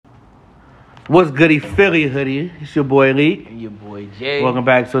What's goodie, Philly hoodie? It's your boy Lee. And your boy Jay. Welcome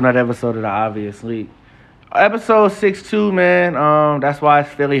back to another episode of the Obvious League. Episode 6-2, man. That's why it's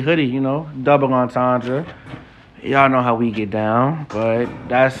Philly hoodie, you know, double entendre. Y'all know how we get down, but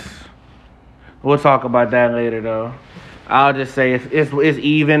we'll talk about that later though. I'll just say it's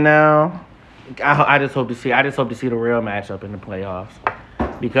even now. I just hope to see the real matchup in the playoffs,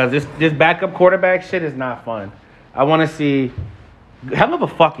 because this backup quarterback shit is not fun. I want to see hell of a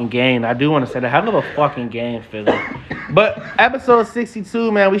fucking game. I do want to say that hell of a fucking game, Philly. But episode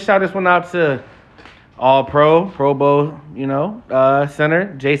 62, man, we shout this one out to All Pro Bowl,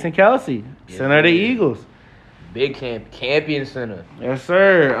 center Jason Kelsey, yes, center of the Eagles. Big champion center. Yes,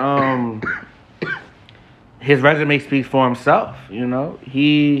 sir. His resume speaks for himself.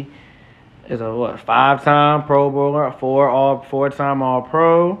 He is a 5-time Pro Bowler, 4-time All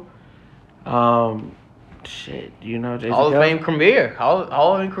Pro. Jason Hall of Fame career. Hall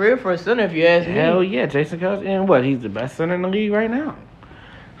of Fame career for a center, if you ask me. Hell yeah, Jason Kelsey, and he's the best center in the league right now.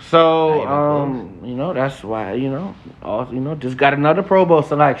 So, that's why, just got another Pro Bowl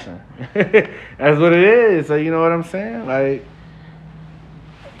selection. That's what it is. So, you know what I'm saying? Like,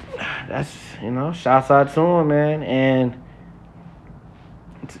 that's, shouts out to him, man. And,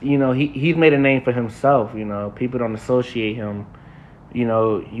 he's made a name for himself. People don't associate him.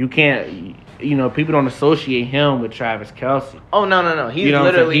 You can't, people don't associate him with Travis Kelce. Oh, no. He's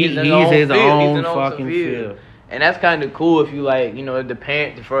literally he's his own fucking field. And that's kind of cool if you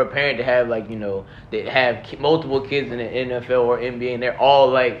for a parent to have they have multiple kids in the NFL or NBA and they're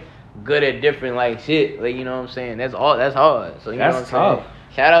all good at different shit. You know what I'm saying? That's hard. So that's tough. Saying?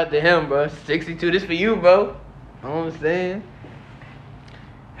 Shout out to him, bro. 62. This for you, bro. You know what I'm saying?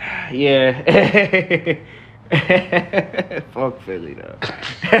 Yeah. Fuck Philly though.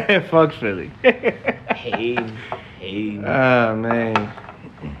 Fuck Philly. Hey. Oh man.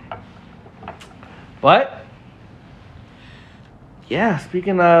 But yeah,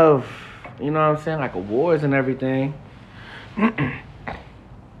 speaking of, awards and everything. We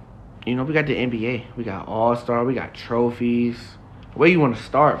got the NBA. We got All-Star. We got trophies. Where you want to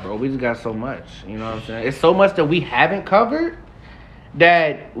start, bro? We just got so much. You know what I'm saying? It's so much that we haven't covered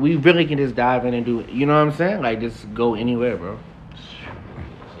that we really can just dive in and do it. You know what I'm saying? Just go anywhere, bro.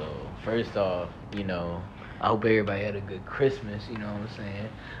 So, first off, I hope everybody had a good Christmas, you know what I'm saying?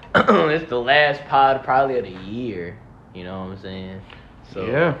 It's the last pod probably of the year, you know what I'm saying? So,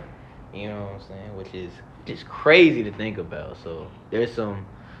 yeah. You know what I'm saying? Which is just crazy to think about. So, there's some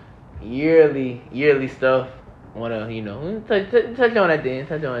yearly stuff. Touch on that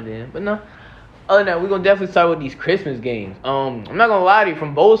then. But no. Other than that, we're going to definitely start with these Christmas games. I'm not going to lie to you.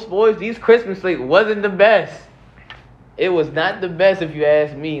 From both sports, these Christmas slate wasn't the best. It was not the best if you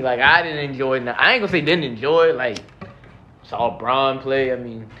ask me. I didn't enjoy it. I ain't going to say didn't enjoy it. Saw Braun play. I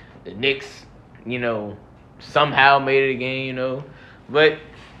mean, the Knicks, somehow made it again, But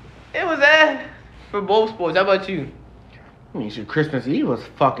it was that for both sports. How about you? I mean, Christmas Eve was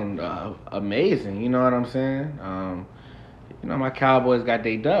fucking amazing. You know what I'm saying? My Cowboys got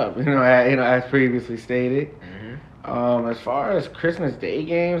their dub, as previously stated. Mm-hmm. As far as Christmas Day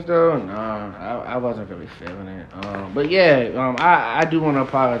games, though, no, I wasn't really feeling it. But yeah, I do want to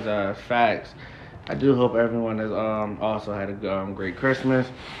apologize. Facts. I do hope everyone has also had a great Christmas.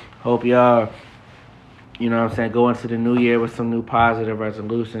 Hope y'all, go into the new year with some new positive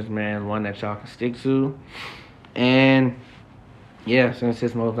resolutions, man. One that y'all can stick to. And yeah, since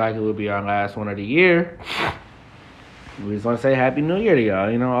this most likely will be our last one of the year, we just want to say Happy New Year to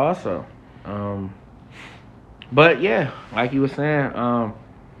y'all, also. But yeah, like you were saying,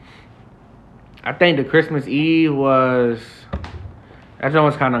 I think the Christmas Eve that one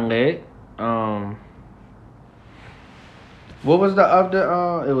was kind of lit. What was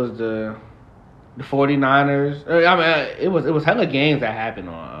it was the 49ers. It was hella games that happened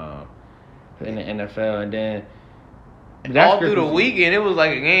in the NFL, and then all through the weekend, it was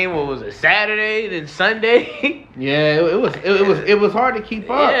a game. What was it? Saturday, then Sunday. Yeah, it was hard to keep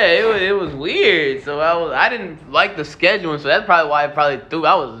up. Yeah, it was weird. So I didn't like the scheduling. So that's probably why I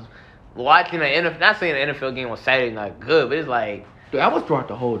was watching the NFL. Not saying the NFL game on Saturday not good, but it's dude, I was throughout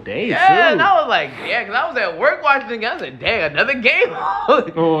the whole day. Yeah, too. and I was because I was at work watching the game. I said, dang, another game.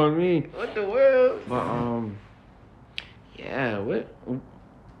 Oh, I mean, what the world? But yeah.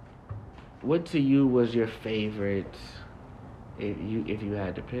 What to you was your favorite? If you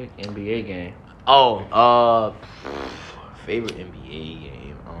had to pick NBA game. Oh, favorite NBA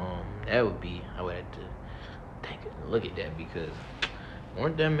game. That would be. I would have to look at that because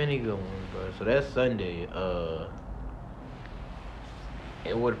weren't that many good ones, bro. So that's Sunday.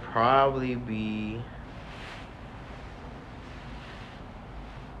 It would probably be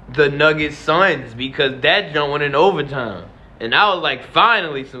the Nuggets Suns because that joint went in overtime. And I was like,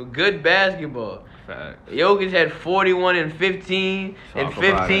 finally, some good basketball. Facts. Jokic had 41 and 15 and Talk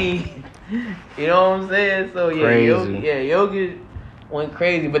about 15. You know what I'm saying? So yeah, Crazy. Jokic went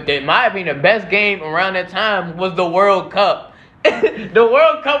crazy. But in my opinion, the best game around that time was the World Cup. The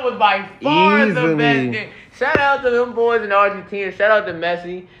World Cup was by far the Easily. best game. Shout out to them boys in Argentina. Shout out to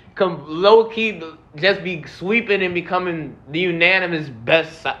Messi. Low key, just be sweeping and becoming the unanimous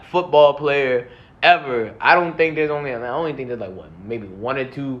best football player ever. I don't think there's only. I only think there's like what, maybe 1 or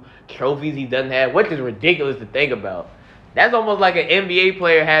 2 trophies he doesn't have, which is ridiculous to think about. That's almost like an NBA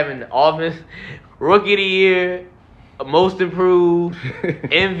player having offense, rookie of the year, most improved,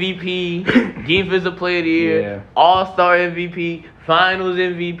 MVP, defensive player of the year, All-Star MVP, Finals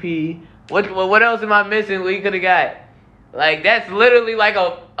MVP. What else am I missing? What he could have got? Like that's literally like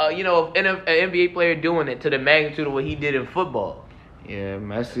an NBA player doing it to the magnitude of what he did in football. Yeah,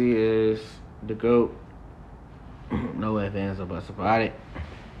 Messi is the GOAT. No advance about it.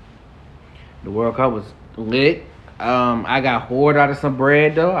 The World Cup was lit. I got hoard out of some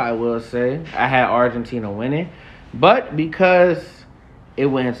bread though, I will say. I had Argentina winning. But because it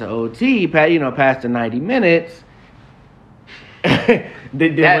went to OT, past the 90 minutes,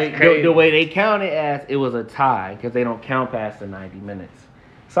 the way they count it as it was a tie because they don't count past the 90 minutes.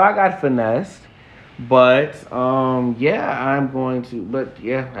 So I got finessed. But I'm going to. But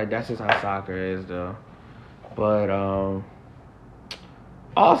yeah, that's just how soccer is, though. But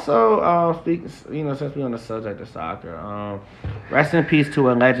also speaking, since we're on the subject of soccer, rest in peace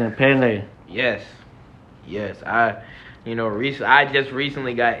to a legend, Pele. Yes. I just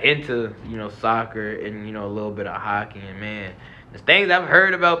recently got into soccer and a little bit of hockey, and man, the things I've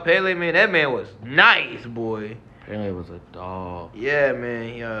heard about Pele, man, that man was nice, boy. Pele was a dog. Yeah,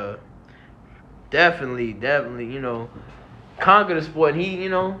 man. Definitely, conquer the sport. And he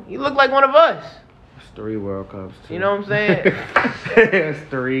looked like one of us. It's 3 World Cups, too. You know what I'm saying? It's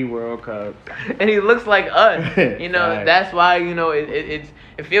 3 World Cups. And he looks like us. That's why,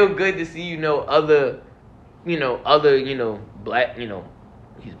 it feels good to see, other black,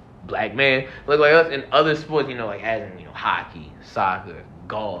 he's black man, look like us in other sports, like as in, hockey, soccer,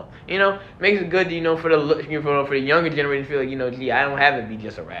 golf. Makes it good, for the younger generation to feel like, gee, I don't have to be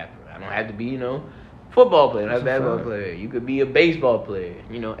just a rapper. I don't have to be, football player, not a basketball player. You could be a baseball player,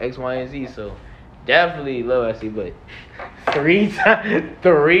 X, Y, and Z. So definitely love SC, but 3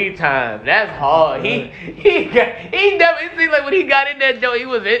 times. That's hard. He definitely seemed like when he got in that joke, it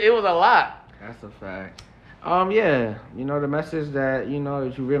was a lot. That's a fact. The message that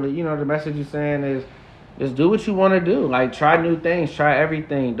that you really, the message you're saying is just do what you want to do. Like try new things, try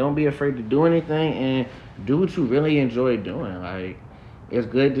everything. Don't be afraid to do anything and do what you really enjoy doing. Like it's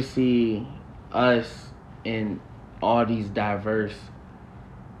good to see us in all these diverse,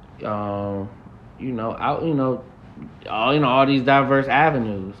 all these diverse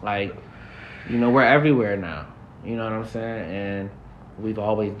avenues. Like, we're everywhere now. You know what I'm saying? And we've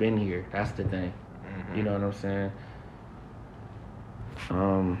always been here. That's the thing. Mm-hmm. You know what I'm saying?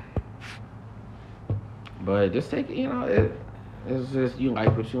 But just take it. It's just you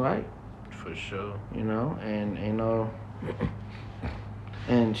like what you like. For sure.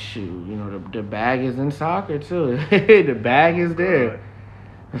 And shoot, the bag is in soccer too. The bag is there.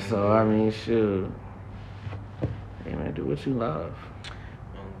 So I mean, shoot. Hey man, do what you love.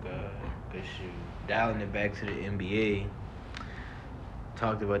 Oh God, but shoot, dialing it back to the NBA.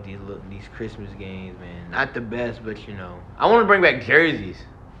 Talked about these Christmas games, man. Not the best, but I want to bring back jerseys.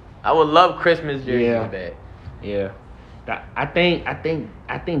 I would love Christmas jerseys back. Yeah. I think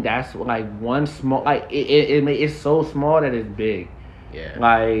that's like one small, like it's so small that it's big. Yeah.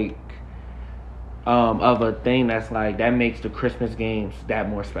 Like of a thing that's like that makes the Christmas games that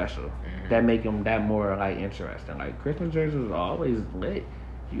more special. Mm-hmm. That make them that more like interesting. Like Christmas jerseys are always lit.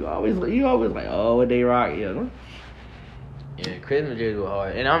 You always like, oh, they rock, Yeah, Christmas jerseys were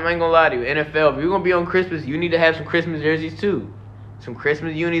hard. And I'm not gonna lie to you, NFL, if you're gonna be on Christmas, you need to have some Christmas jerseys too. Some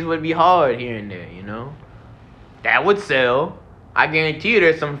Christmas unis would be hard here and there, That would sell. I guarantee you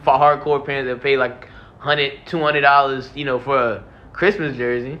there's some hardcore fans that pay like $100, $200, for a Christmas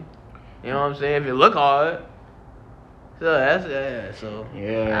jersey. You know what I'm saying? If it look hard. So that's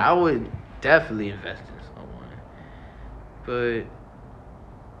I would definitely invest in someone. But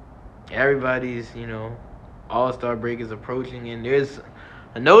everybody's, All-Star break is approaching and there's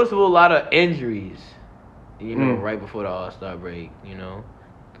a noticeable lot of injuries, right before the All-Star break,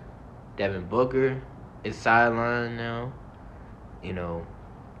 Devin Booker is sidelined now.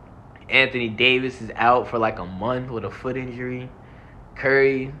 Anthony Davis is out for like a month with a foot injury.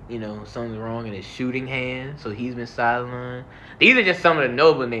 Curry, something's wrong in his shooting hand, so he's been sidelined. These are just some of the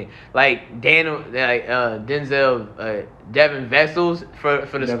notable names, like Denzel, Devin Vessels for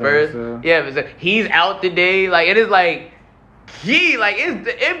the Devin Spurs. Vessel. Yeah, but he's out today. Like it is like, it's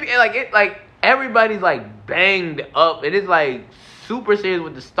the NBA. Like everybody's like banged up. It is like super serious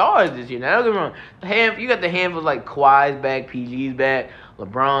with the stars this year. Now don't get me wrong, you got the handfuls like Kawhi's back, PG's back,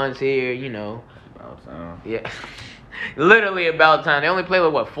 LeBron's here. About time. Yeah. Literally about time. They only play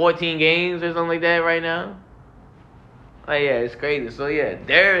like 14 games or something like that right now. Like yeah, it's crazy. So yeah,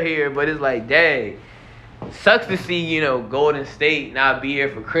 they're here, but it's like, dang, sucks to see Golden State not be here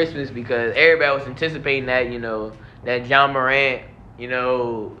for Christmas because everybody was anticipating that that John Morant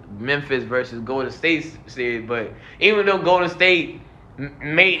Memphis versus Golden State series. But even though Golden State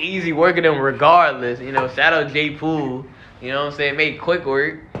made easy work of them regardless, shout out J Poole, what I'm saying, made quick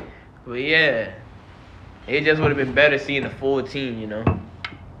work. But yeah. It just would have been better seeing the full team, No,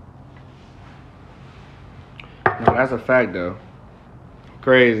 that's a fact, though.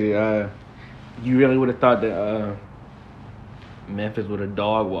 Crazy. You really would have thought that Memphis would have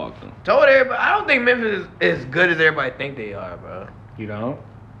dog walked them. Told everybody, I don't think Memphis is as good as everybody think they are, bro. You don't?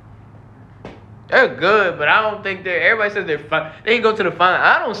 They're good, but I don't think everybody says they're fine. They can go to the final.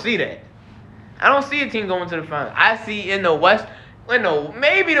 I don't see that. I don't see a team going to the final. I see in the West... Well, no,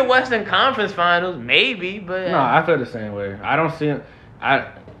 maybe the Western Conference Finals, maybe, but no, I feel the same way. I don't see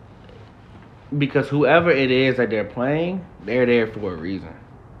because whoever it is that they're playing, they're there for a reason.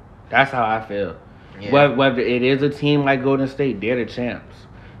 That's how I feel. Yeah. Whether it is a team like Golden State, they're the champs.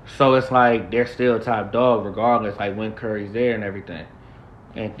 So it's like they're still top dog regardless. Like when Curry's there and everything,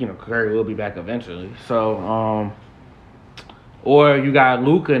 and Curry will be back eventually. So or you got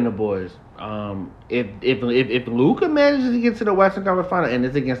Luka and the boys. If Luka manages to get to the Western Conference Final and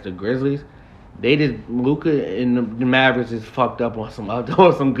it's against the Grizzlies, Luka and the Mavericks is fucked up on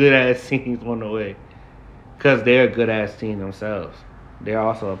some good ass teams on the way, cause they're a good ass team themselves. They're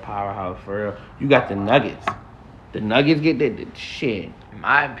also a powerhouse for real. You got the Nuggets. The Nuggets get the shit. In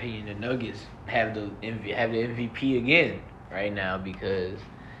my opinion, the Nuggets have the MVP again right now because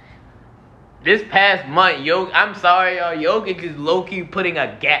this past month, I'm sorry, y'all, Jokic is low-key putting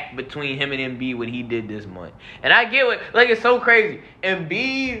a gap between him and Embiid what he did this month. And I get it's so crazy.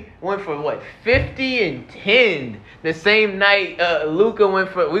 Embiid went for 50 and 10 the same night Luka went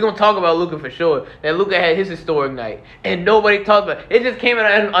for, we're going to talk about Luka for sure, that Luka had his historic night. And nobody talked about it. It just came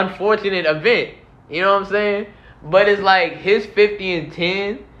at an unfortunate event. You know what I'm saying? But it's like his 50 and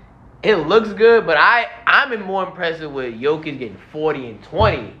 10, it looks good, but I'm more impressed with Jokic getting 40 and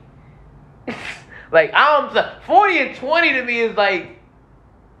 20. Like 40 and 20 to me is like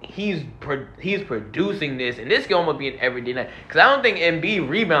he's producing this, and this can almost be an everyday night. Cause I don't think Embiid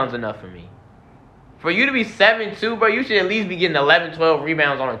rebounds enough for me. For you to be 7-2, bro, you should at least be getting 11, 12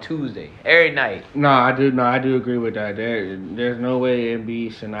 rebounds on a Tuesday every night. No, I do agree with that. There's no way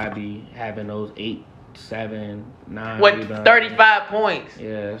Embiid should not be having those 8, 7, 9 What, rebounds. 35 points?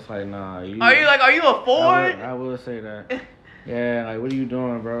 Yeah, it's like nah. Are you a forward? I will say that. Yeah, like what are you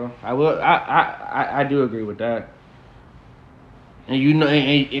doing, bro? I do agree with that. And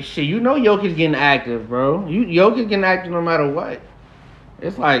shit, Jokic getting active, bro. Jokic getting active no matter what.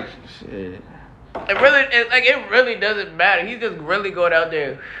 It's like shit. It really doesn't matter. He's just really going out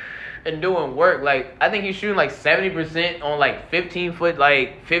there and doing work. Like I think he's shooting like 70% on like 15 foot,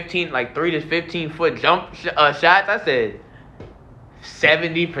 like 15, like 3 to 15 foot jump shots. I said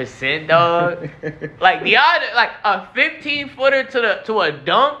 70%, dog. Like the odds, like a 15-footer to a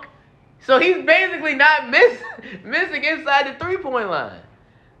dunk. So he's basically not missing inside the 3-point line.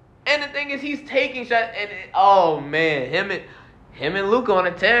 And the thing is, he's taking shots. And oh man, him and Luka on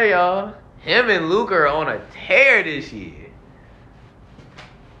a tear, y'all. Him and Luka are on a tear this year.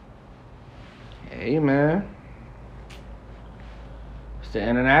 Hey man, it's the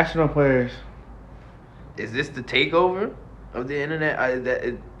international players. Is this the takeover of the internet?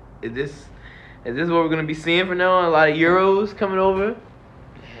 Is this what we're gonna be seeing from now on? A lot of Euros coming over.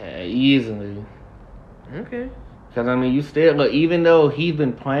 Yeah, easily. Okay. Because I mean, you still look. Even though he's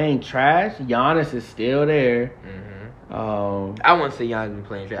been playing trash, Giannis is still there. Mm-hmm. I wouldn't say Giannis been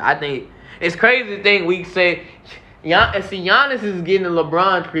playing trash. I think it's crazy to think we say Giannis is getting the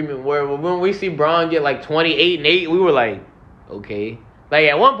LeBron treatment. Where when we see Bron get like 28 and 8, we were like, okay. Like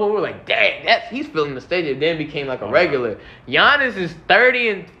at one point we were like, dang, he's filling the stadium. Then became like a regular. Giannis is 30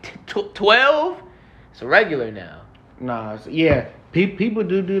 and 12. It's a regular now. Nah, yeah, people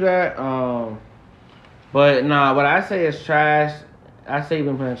do that. But nah, what I say is trash. I say he's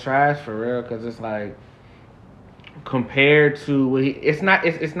been playing trash for real because it's like compared to what it's not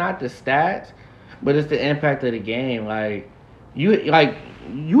the stats, but it's the impact of the game. Like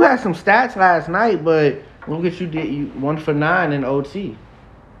You had some stats last night, but look at you 1 for 9 in OT.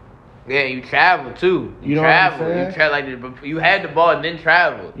 Yeah, you travel too. You know what I'm saying? You travel you had the ball and then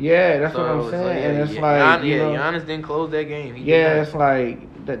traveled. Yeah, that's what I'm saying. And it's like Giannis didn't close that game. It's like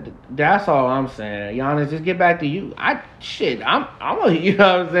that's all I'm saying. Giannis, just get back to you. I'm you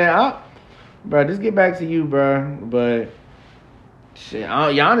know what I'm saying? Bro, just get back to you, bro. But shit,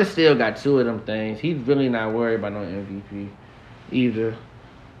 Giannis still got 2 of them things. He's really not worried about no MVP either.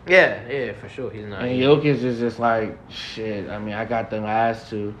 Yeah, for sure. He's not. And Jokic is just like, shit, I mean, I got the last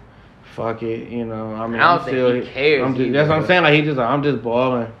 2. Fuck it, you know. I mean, I don't think he cares. That's what I'm saying. Like I'm just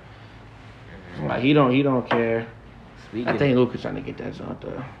balling. Like he don't care. I think Luka's trying to get that jump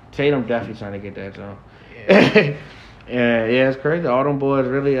though. Tatum definitely trying to get that jump. Yeah, yeah, it's crazy. All them boys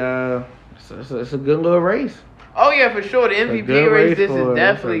really. It's a good little race. Oh yeah, for sure. The MVP race. This is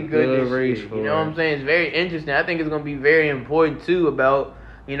definitely good. Race you know what I'm saying? It's very interesting. I think it's gonna be very important too. About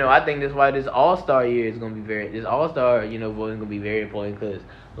I think that's why this All-Star year is gonna be this All-Star voting is gonna be very important because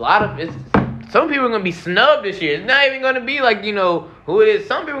some people are gonna be snubbed this year. It's not even gonna be like who it is.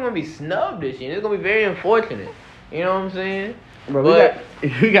 Some people are gonna be snubbed this year. It's gonna be very unfortunate. You know what I'm saying? But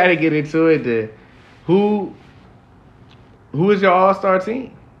we got to get into it then. Who is your All-Star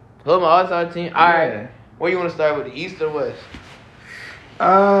team? Who's my All-Star team? All right. Where you want to start with, the East or West?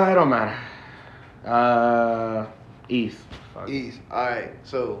 It don't matter. East. Fuck. East. All right.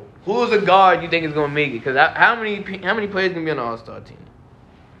 So who's a guard you think is gonna make it? Because how many players gonna be on the All-Star team?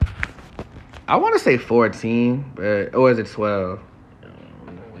 I want to say 14, or is it 12?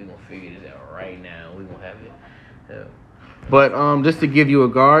 We're gonna figure this out right now. We're gonna have it. Yeah. But just to give you a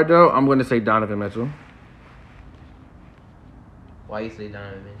guard though, I'm gonna say Donovan Mitchell. Why you say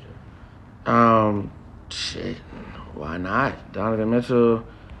Donovan Mitchell? Shit. Why not? Donovan Mitchell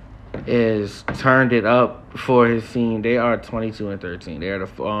is turned it up for his team. They are 22-13. They are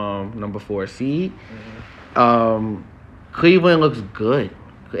the number 4 seed. Mm-hmm. Cleveland looks good,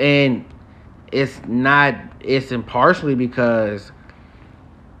 and it's impartially because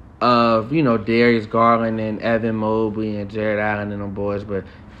of Darius Garland and Evan Mobley and Jared Allen and them boys, but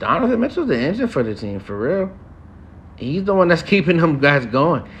Donovan Mitchell's the engine for the team for real. He's the one that's keeping them guys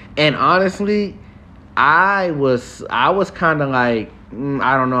going. And honestly, I was kind of like,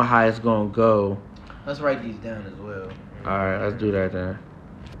 I don't know how it's gonna go. Let's write these down as well. All right, let's do that then.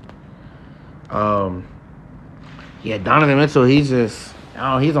 Yeah, Donovan Mitchell, he's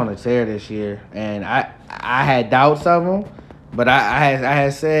on a tear this year, and I had doubts of him, but I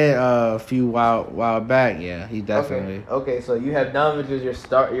had said a few while back, yeah, he definitely. Okay, so you have Donovan Mitchell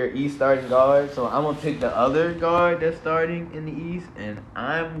as your East starting guard. So I'm gonna pick the other guard that's starting in the East, and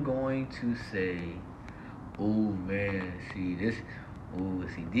I'm going to say,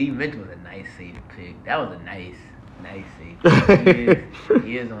 D Mitchell was a nice safe pick. That was a nice safe pick.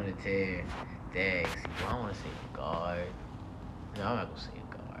 He is on the tear. Dang, I want to say guard. No, I'm not gonna say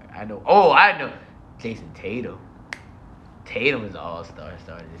guard. I know. Jason Tatum. Tatum is an all-star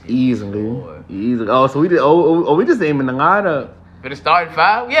starter this year. Easily. Oh, so we did. We just aiming the lineup. For the starting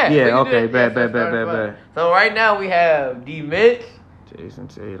 5? Yeah. Yeah. Okay. Bad. So right now we have D Mitch, Jason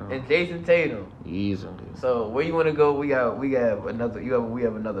Tatum, and Jason Tatum. Easily. So where you want to go? We have another. We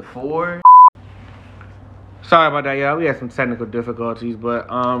have another 4. Sorry about that, y'all. We had some technical difficulties, but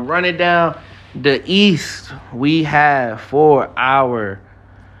running down the East, we have for our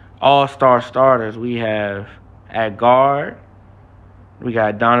all-star starters. We have at guard, we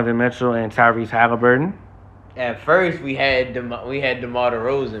got Donovan Mitchell and Tyrese Halliburton. At first, we had DeMar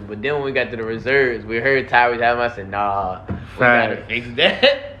DeRozan, but then when we got to the reserves, we heard Tyrese Halliburton. I said, "Nah, we gotta fix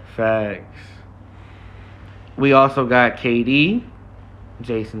that." Facts. We also got KD,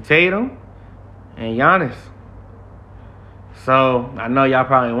 Jason Tatum, and Giannis. So I know y'all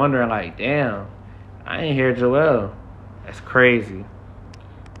probably wondering, like, damn, I ain't hear Joel. That's crazy.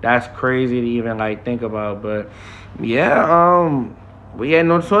 That's crazy to even think about. But yeah, we had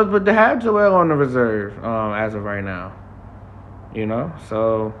no choice but to have Joel on the reserve as of right now.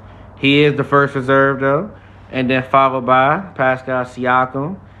 So he is the first reserve though, and then followed by Pascal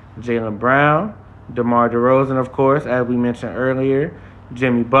Siakam, Jaylen Brown, DeMar DeRozan, of course, as we mentioned earlier,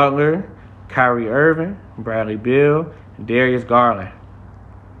 Jimmy Butler, Kyrie Irving, Bradley Beal, Darius Garland.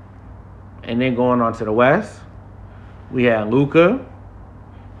 And then going on to the West, we had Luka,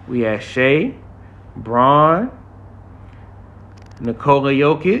 we had Shea, Braun, Nikola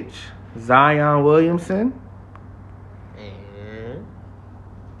Jokic, Zion Williamson. And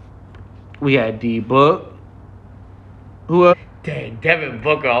we had D-Book. Who else? Dang, Devin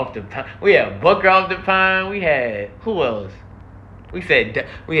Booker off the pine. We had Booker off the pine. We had, who else? We had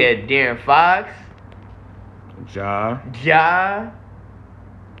De'Aaron Fox. Ja. Ja.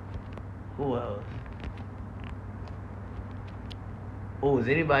 Who else? Oh, is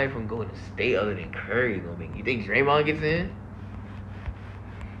anybody from Golden State other than Curry gonna make? You think Draymond gets in?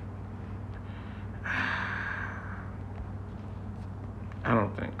 I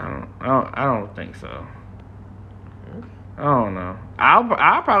don't think so. I don't know.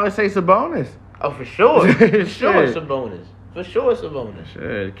 I'll probably say Sabonis. Oh, for sure. For sure, Shit. Sabonis. For sure, Sabonis.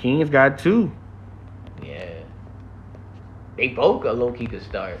 Shit, Kings got 2. Yeah. They both got low key could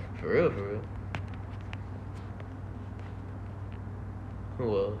start. For real, for real.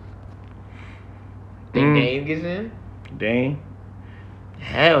 Who else? Think Dame gets in? Dame?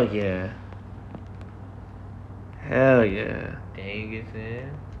 Hell yeah. Hell yeah. Dame gets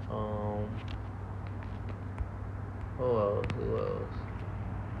in. Who else? Who else?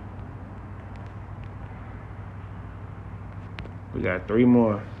 We got 3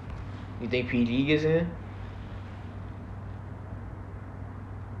 more. You think PG gets in?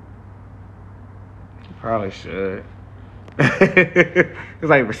 Probably should. It's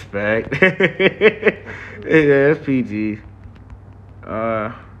like respect. Yeah, it's PG.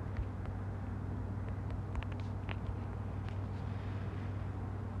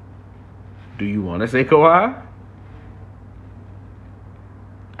 Do you want to say Kawhi?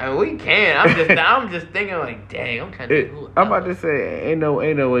 I mean, we can. I'm just thinking like, dang, I'm trying to. I'm about to say, ain't no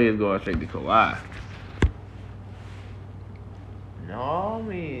way it's going straight to Kawhi. No, I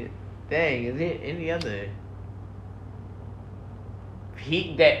mean, dang, is it any other?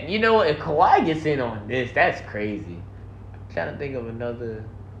 You know what? If Kawhi gets in on this, that's crazy. I'm trying to think of another.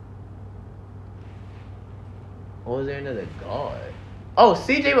 Or was there another guard? Oh,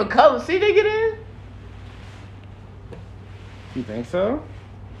 CJ McCollum. CJ get in? You think so?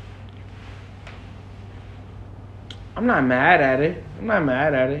 I'm not mad at it.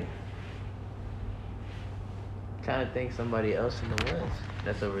 Trying to think somebody else in the West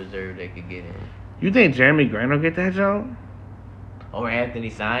that's a reserve that could get in. You think Jeremy Grant will get that job? Or Anthony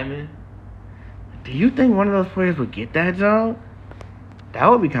Simon? Do you think one of those players would get that job? That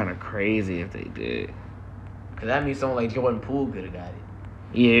would be kind of crazy if they did. Because that means someone like Jordan Poole could have got it.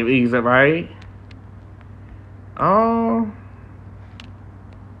 Yeah, is that right? I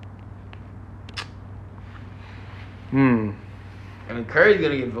mean, Curry's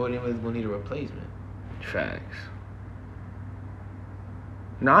going to get voted in, but he's going to need a replacement. Facts.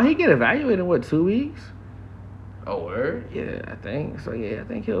 No, he get evaluated in what, 2 weeks? Oh, word? Yeah, I think so. Yeah, I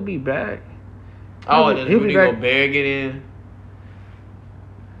think he'll be back. Oh, does Rudy Gobert get in?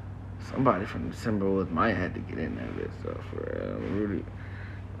 Somebody from the Timberwolves might have to get in there with stuff for Rudy.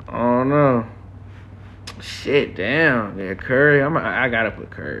 I don't know. Shit, damn. Yeah, Curry. I gotta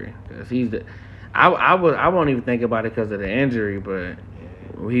put Curry because he's the. I won't even think about it because of the injury, but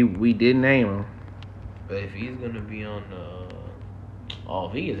we did name him. But if he's gonna be on the,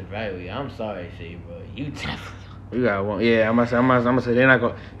 if he is evaluated, I'm sorry, Shay, bro. You definitely. We got one. Yeah, I'm gonna say they're not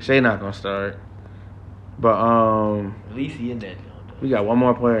gonna. Shay not gonna start. But at least he in that joint, though. We got one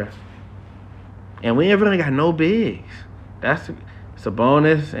more player, and we ain't really got no bigs. That's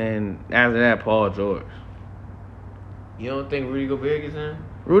Sabonis, and after that, Paul George. You don't think Rudy Gobert gets in?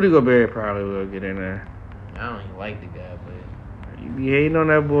 Rudy Gobert probably will get in there. I don't even like the guy, but You be hating on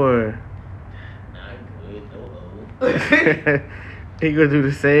that boy. not good. No. He gonna do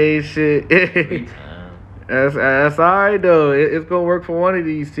the same shit. Every time. That's all right though. It's gonna work for one of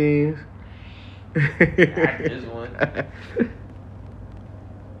these teams. Not this one.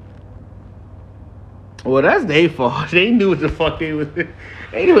 Well, that's their fault. They knew what the fuck they was.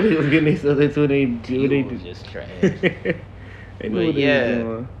 They knew what they was getting themselves into. They was just trash. They knew what they was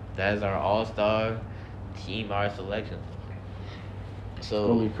doing. That's our all-star team, our selection. So It's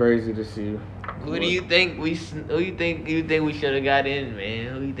gonna be crazy to see. Who do you think we should have got in,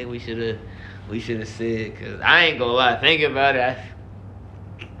 man? Who do you think we should have said? Cause I ain't gonna lie, thinking about it,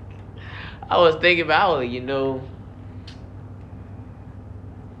 I was thinking about it,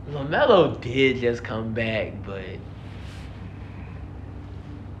 LaMelo did just come back, but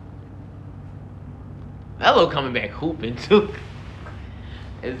Melo coming back hooping too.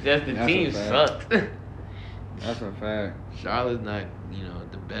 It's just the team sucked. That's a fact. Charlotte's not,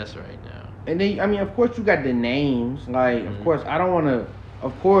 the best right now. And then, I mean, of course, you got the names. Like, of course, I don't want to.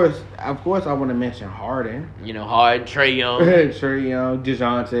 Of course, I want to mention Harden. Harden, Trae Young,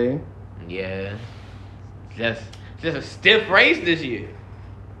 DeJounte. Yeah, just a stiff race this year.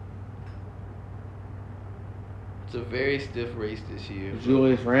 It's a very stiff race this year.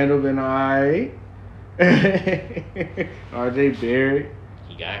 Julius Randle been alright. RJ Barrett.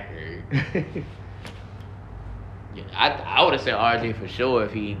 He got hurt. Yeah, I would have said RJ for sure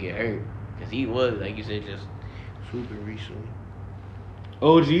if he didn't get hurt. Because he was, like you said, just hooping recently.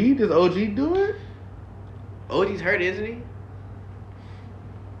 OG? Does OG do it? OG's hurt, isn't he?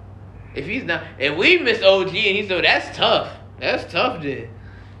 If he's not, if we miss OG and he's so, that's tough. That's tough, then.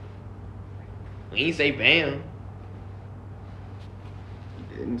 We ain't say Bam.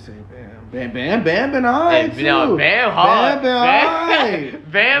 Didn't say Bam. Bam been alright too. No, Bam hard. Bam been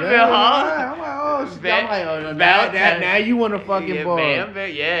alright. Bam been hard. I'm like, oh shit. Bam- I'm like, about now you want to fucking yeah, ball.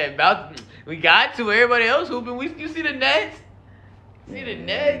 About we got to everybody else hooping. You see the Nets? See the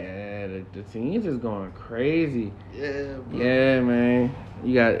Nets? Yeah, the teams is going crazy. Yeah, bro. Yeah, man.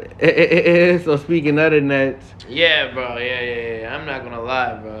 You got so speaking of the Nets. Yeah, bro. Yeah. I'm not gonna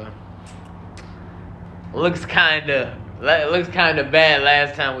lie, bro. Looks kinda bad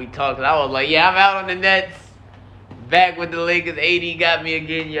last time we talked. I was like, yeah, I'm out on the Nets. Back with the Lakers. AD got me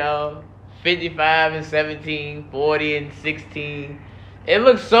again, y'all. 55 and 17, 40 and 16. It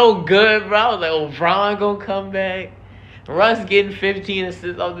looks so good, bro. I was like, oh, Bron gonna come back. Russ getting 15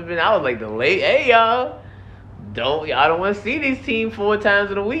 assists off the bench. I was like, hey, y'all. Y'all don't want to see this team 4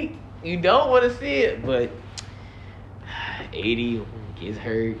 times in a week. You don't want to see it, but 80 gets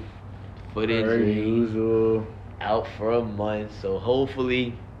hurt, foot injury, usual. out for a month. So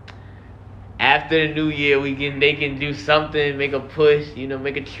hopefully, after the new year, they can do something, make a push,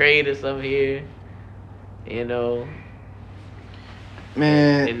 make a trade or something here,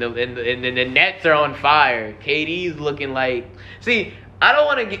 Man, And the Nets are on fire. KD's looking like. See, I don't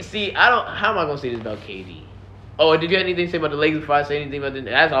want to get. See, I don't. How am I gonna say this about KD? Oh, did you have anything to say about the Lakers before I say anything about them?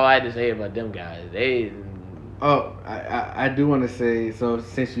 That's all I had to say about them guys. I do want to say, so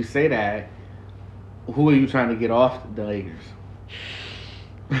since you say that, who are you trying to get off the Lakers?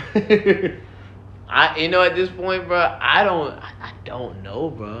 At this point, bro, I don't know,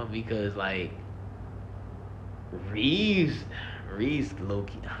 bro, because like Reeves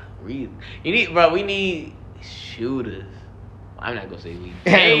low-key. Reeves. We need shooters. I'm not gonna say we.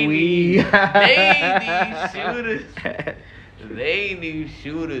 They need shooters. They need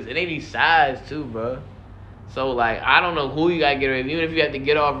shooters, and they need size too, bro. So like, I don't know who you gotta get rid of. Even if you have to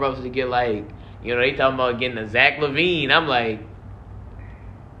get off Russ to get like, they talking about getting a Zach LaVine. I'm like,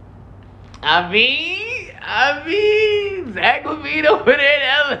 I mean, Zach LaVine over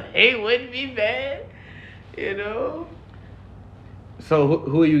there in LA wouldn't be bad, So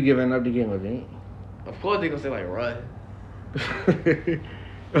who are you giving up to get LaVine? Of course they gonna say like Russ.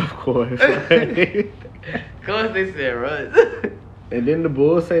 Of course. Of course they said Russ. And then the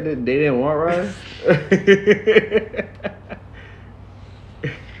Bulls say that they didn't want Russ.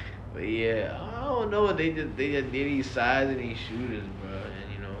 But yeah, I don't know. They need size and these shooters, bro. And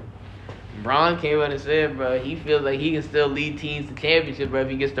Bron came out and said, bro, he feels like he can still lead teams to championship, bro, if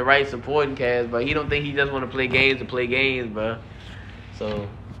he gets the right supporting cast, bro. He don't think he just want to play games to play games, bro. So.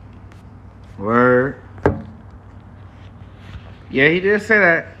 Word. Yeah, he did say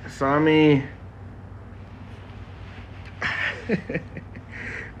that. So I mean,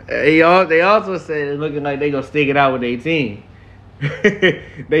 they also said it's looking like they gonna stick it out with their team.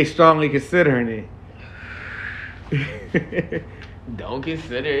 They strongly considering it. Don't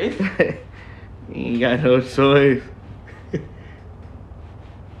consider it. You ain't got no choice.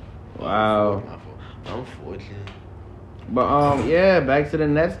 Wow. Unfortunate. But yeah, back to the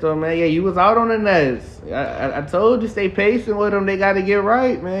Nets though, man. Yeah, you was out on the Nets. I told you stay patient with them. They got to get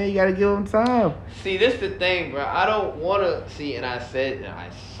right, man. You got to give them time. See, this the thing, bro. I don't want to see, and I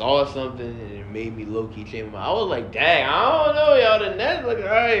saw something and it made me low key change my mind. I was like, dang, I don't know, y'all. The Nets look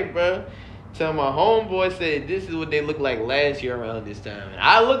alright, bro. Till my homeboy said this is what they looked like last year around this time. And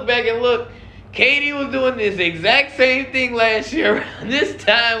I look back and look. KD was doing this exact same thing last year around this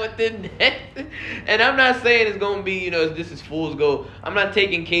time with the Nets. And I'm not saying it's going to be, this is fool's gold. I'm not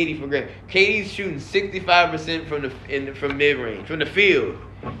taking KD for granted. KD's shooting 65% from mid-range, from the field.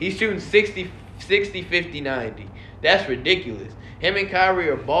 He's shooting 60, 50, 90. That's ridiculous. Him and Kyrie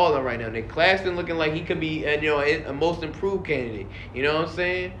are balling right now. Nick Claxton looking like he could be a most improved candidate. You know what I'm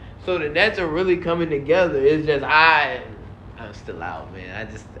saying? So the Nets are really coming together. It's just I'm still out, man.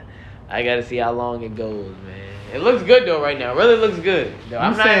 I gotta see how long it goes, man. It looks good though right now. It really looks good. Though.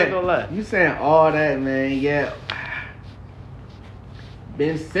 I'm not even gonna lie. You saying all that, man? Yeah.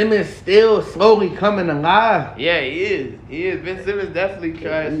 Ben Simmons still slowly coming alive. Yeah, he is. Ben Simmons definitely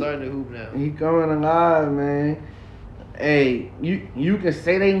starting to hoop now. He coming alive, man. Hey, you can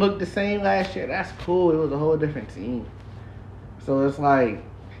say they looked the same last year. That's cool. It was a whole different team. So it's like.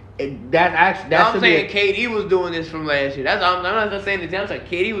 I'm saying KD was doing this from last year. I'm not saying the I'm saying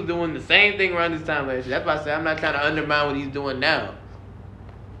KD was doing the same thing around this time last year. That's why I say I'm not trying to undermine what he's doing now.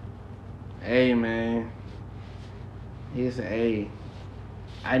 Hey, man. He's an A.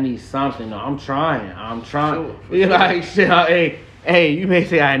 I need something. No, I'm trying. Sure, You like shit. Hey, you may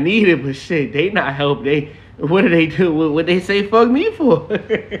say I need it, but shit, they not help. What do they do? What they say? Fuck me for?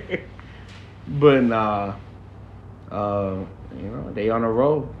 But nah, they on a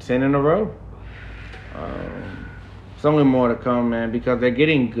roll, 10 in a row. It's only more to come, man, because they're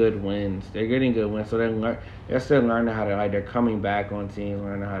getting good wins. So they're still learning how to they're coming back on teams,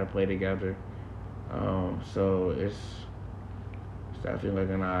 learning how to play together. So it's definitely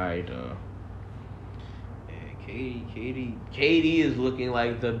looking alright. KD is looking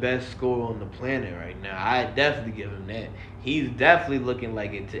like the best scorer on the planet right now. I definitely give him that. He's definitely looking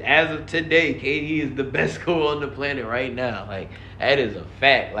like it. As of today, KD is the best scorer on the planet right now. Like, that is a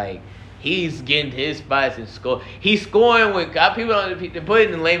fact. Like, he's getting to his spots and score. He's scoring with people on put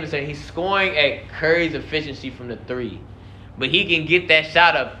it in layman's terms. He's scoring at Curry's efficiency from the three, but he can get that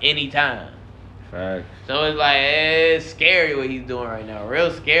shot up anytime. Facts. So it's like it's scary what he's doing right now.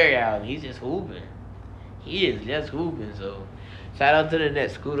 Real scary out, and he's just hooping. He is just hooping. So shout out to the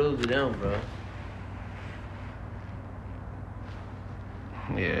Nets. Kudos to them, bro.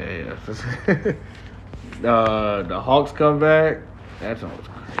 Yeah. The Hawks come back. That's almost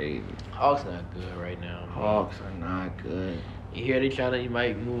crazy. Hawks not good right now, bro. Hawks are not good. You hear you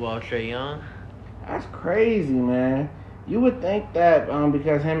might move off Trae Young? That's crazy, man. You would think that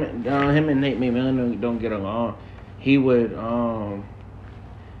because him and Nate McMillan don't get along, he would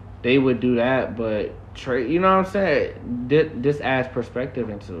they would do that, but Trae, you know what I'm saying? This adds perspective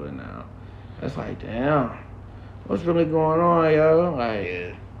into it now. That's like, damn, what's really going on, yo?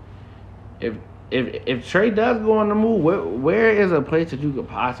 Like, if Trae does go on the move, where is a place that you could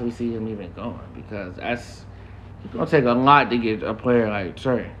possibly see him even going? Because it's gonna take a lot to get a player like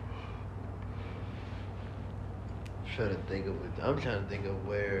Trae. I'm trying to think of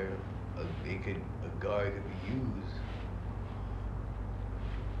where a guard could be used.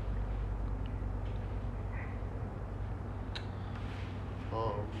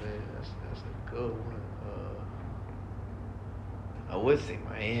 Oh man, that's a good one. I would say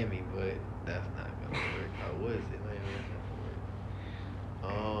Miami, but that's not gonna work. I would say Miami, that's not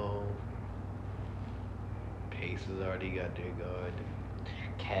gonna work. Pacers already got their guard.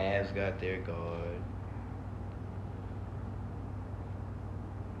 Cavs got their guard.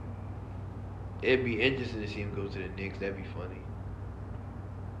 It'd be interesting to see him go to the Knicks. That'd be funny.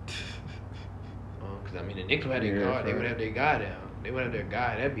 Because, the Knicks would have their guard. They would have their guy down. They would have their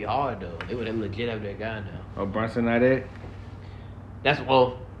guy. That'd be hard, though. They would legit have their guy now. Oh, Brunson not it? That's,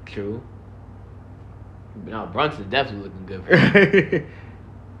 true. No, Brunson's definitely looking good for them.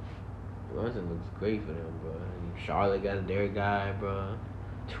 Brunson looks great for them, bro. Charlotte got their guy, bro.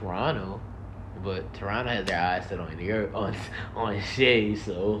 Toronto. But Toronto has their eyes set on Shea,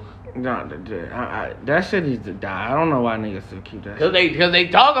 so. No, that shit needs to die. I don't know why niggas still keep that shit. Because they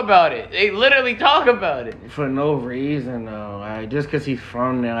talk about it. They literally talk about it. For no reason, though. Like, just because he's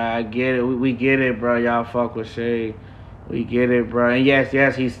from there. I get it. We get it, bro. Y'all fuck with Shea. We get it, bro. And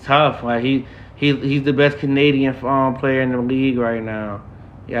yes, he's tough. Like, he's the best Canadian player in the league right now.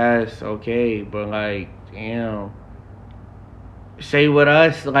 Yes, okay. But, like, damn. Shea with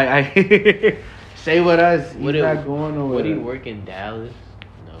us. Like, Shea with us. He's not going nowhere. Would he work in Dallas?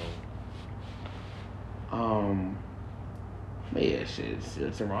 Yeah, shit.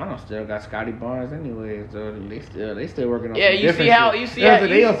 Toronto still got Scotty Barnes anyway, so they still working on. Yeah, you see how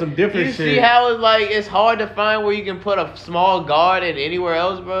they on some different shit. You see how it's hard to find where you can put a small guard in anywhere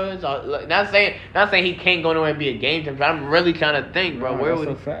else, bro. It's not saying he can't go nowhere and be a game changer. But I'm really trying to think, bro. Where would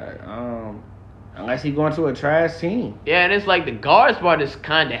he? Fact. Unless he going to a trash team. Yeah, and it's like the guard spot is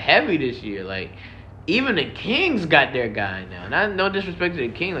kind of heavy this year. Like, even the Kings got their guy now. No disrespect to the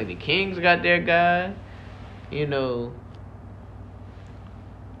Kings. Like, the Kings got their guy. You know.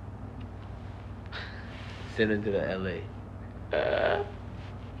 Send him to the LA.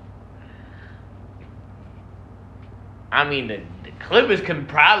 The Clippers can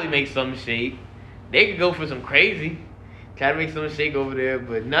probably make some shake. They could go for some crazy. Try to make some shake over there,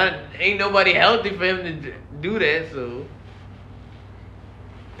 but ain't nobody healthy for him to do that, so.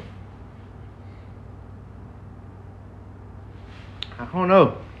 I don't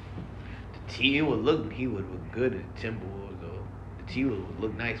know. He would look good at the Timberwolves, though. The T would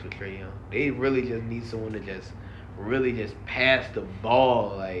look nice with Trae Young. They really just need someone to just pass the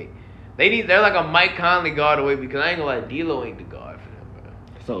ball. Like, they're like a Mike Conley guard away, because I ain't gonna lie, D'Lo ain't the guard for them, bro.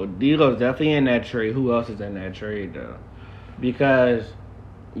 So D'Lo's definitely in that trade. Who else is in that trade, though? Because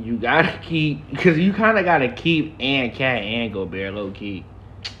you gotta keep, because you kind of gotta keep Cat and Gobert low key.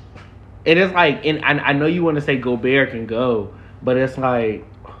 It is like, and I know you want to say Gobert can go, but it's like,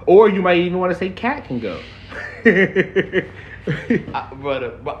 or you might even want to say Cat can go.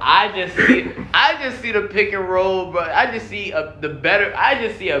 But I just see the pick and roll, bro. I just see a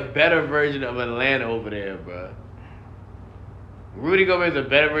better version of Atlanta over there, bro. Rudy Gobert is a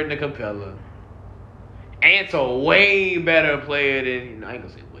better version of Capella. Ant's a way better player than, I ain't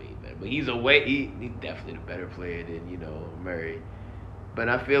gonna say way better, but he's definitely the better player than, Murray. But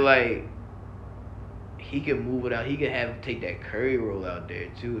I feel like he can move it out. He could take that Curry role out there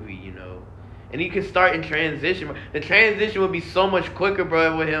too if he, and he can start in transition. The transition would be so much quicker,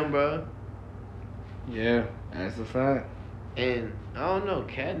 bro, with him, bro. Yeah, that's a fact. And I don't know,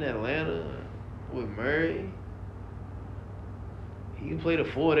 Cat in Atlanta with Murray, he can play the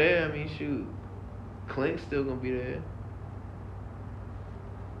 4 there. I mean, shoot, Clint's still gonna be there.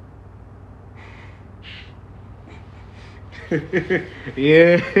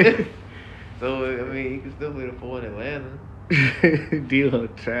 Yeah. So I mean, he can still play the 4 in Atlanta. D'Lo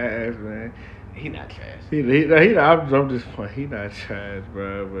trash, man. He not trash. I'm just playing. He not trash,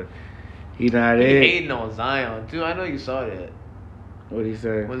 bro. But he not He it. hating on Zion too. I know you saw that. What he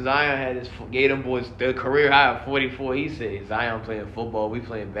say? When Zion had gave them boys the career high of 44, he said, "Zion playing football, we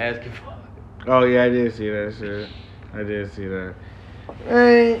playing basketball." Oh yeah, I did see that shit. I did see that.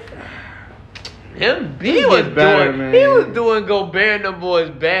 Hey, He was doing Gobert and them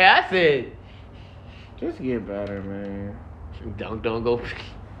boys bad. I said, just get better, man. don't go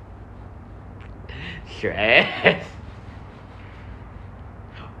trash.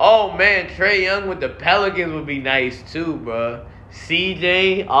 Oh man, Trae Young with the Pelicans would be nice too, bro.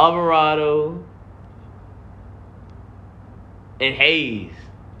 CJ, Alvarado, and Hayes.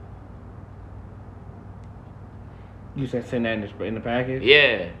 You said send that in the package?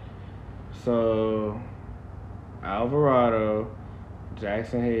 Yeah. So, Alvarado,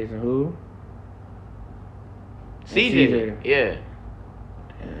 Jackson Hayes, and who? CJ. Yeah.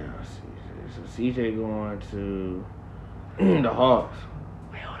 Yeah, CJ. So CJ going to the Hawks.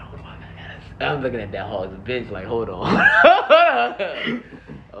 Wait, hold on. I'm looking at that Hawks bench like, hold on. Hold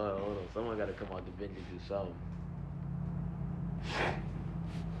on. Someone got to come off the bench and do something.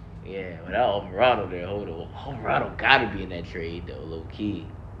 Yeah, but that Alvarado there, hold on. Alvarado got to be in that trade, though, low key.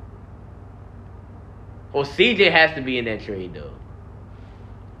 Well, CJ has to be in that trade, though.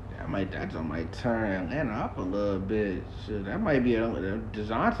 That might turn Atlanta up a little bit. Shit, that might be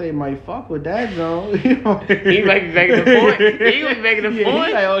DeJounte might fuck with that zone. He might be making the point. He was making the point.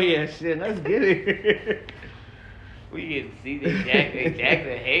 He's like, oh yeah, shit, let's get it. We get CJ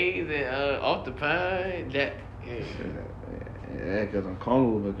Jackson Hayes and off the pine. Yeah, because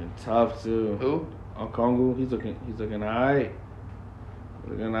Okongu looking tough too. Who? Okongu, he's looking alright.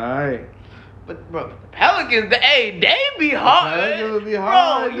 Looking alright. But bro, the Pelicans, they be hard. The Pelicans would be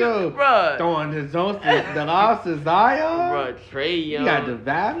hard, bro. Throwing the loss to Zion. Bro, Trae Young. You got the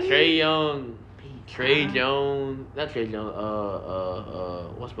Valley. Trey Jones. Not Trey Jones.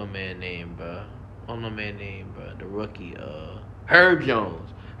 What's my man name, bro? What's my man name, bro? The rookie. Herb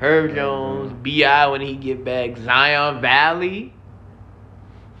Jones. Jones. B.I. when he get back. Zion Valley.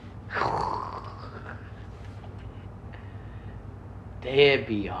 That'd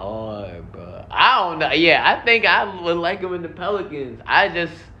be hard, bro. I don't know. Yeah, I think I would like him in the Pelicans.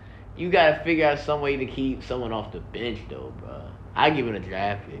 You gotta figure out some way to keep someone off the bench, though, bro. I give him a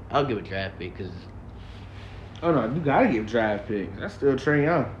draft pick. I'll give a draft pick because. Oh no, you gotta give draft picks. That's still Trae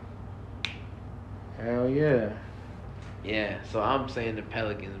Young. Hell yeah. Yeah, so I'm saying the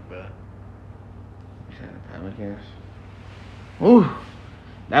Pelicans, bro. You saying the Pelicans? Ooh,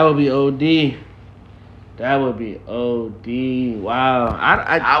 that would be OD. That would be OD. Wow.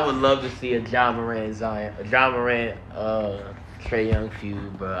 I would love to see a John Morant Trae Young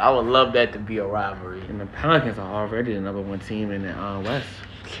feud, bro. I would love that to be a rivalry. And the Pelicans are already the number 1 team in the West.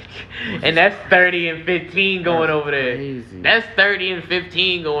 And that's 30 and 15 going over there. Crazy. That's 30 and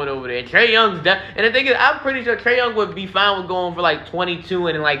 15 going over there. Trae Young's and the thing is, I'm pretty sure Trae Young would be fine with going for like 22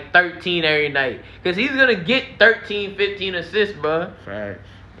 and like 13 every night. Because he's going to get 13, 15 assists, bro. Facts.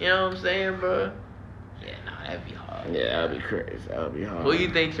 You know what I'm saying, bro? Yeah, nah, that'd be hard. Yeah, that'd be crazy. That would be hard. What do you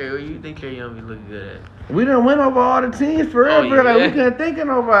think Trae Young be looking good at? We done went over all the teams for real. Yeah. Like, we couldn't think of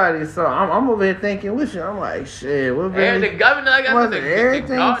nobody. So I'm over here thinking with you. I'm like, shit. What The governor, like I said,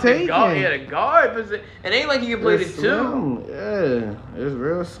 everything taken. The guard position. It ain't like he can play the two. Yeah, it's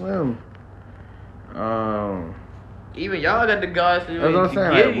real slim. Even y'all got the guards. That's what I'm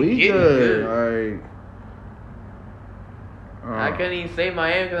saying. Like, we good. Like. I couldn't even say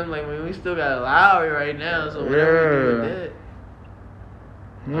Miami because I'm like, man, we still got Lowry right now, so whatever we do with that.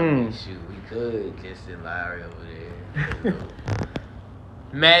 I mean, shoot, we could just send Lowry over there.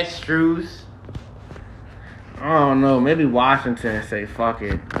 Matt Strus. I don't know. Maybe Washington say fuck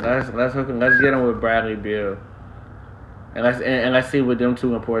it. Let's get him with Bradley Beal. And let's see what them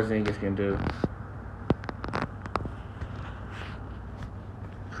two and Porzingis can do.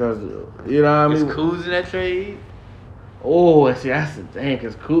 Cause you know what I mean. Is Kuz in that trade? Oh, see, that's the thing.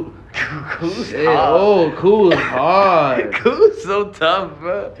 Cause Kuz Kuz hard. Oh, Kuz hard. Kuz so tough,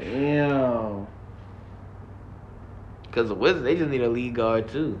 bro. Damn. Cause the Wizards, they just need a lead guard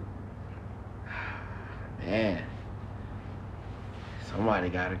too. Man, somebody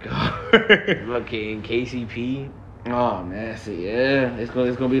gotta go. Looking KCP. Oh man, see, yeah, it's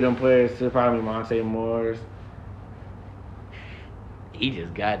gonna be them players too. Probably Monte Morris. He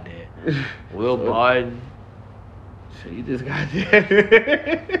just got that. Will Barton. So he just got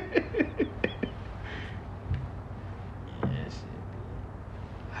that.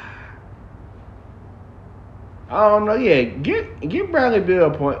 I don't know. Yeah, get Bradley Beal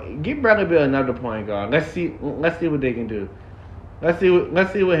a point. Get Bradley Beal another point guard. Let's see what they can do. Let's see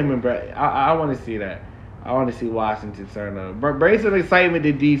what him and Brad. I want to see that. I want to see Washington turn up. Bring some excitement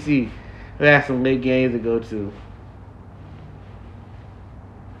to DC. We have some late games to go to.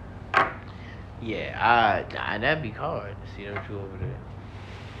 Yeah, that'd be hard to see them two over there.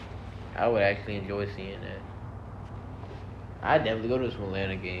 I would actually enjoy seeing that. I'd definitely go to some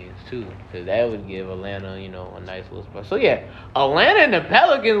Atlanta games too, because that would give Atlanta, a nice little spot. So yeah, Atlanta and the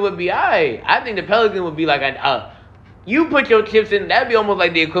Pelicans would be alright. I think the Pelicans would be like you put your chips in. That'd be almost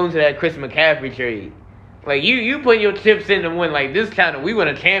like the equivalent to that Chris McCaffrey trade. Like you put your chips in to win. Like this kind of, we win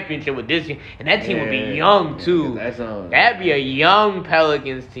a championship with this, and that team would be young too. That'd be a young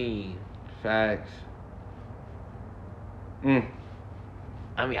Pelicans team. Facts. I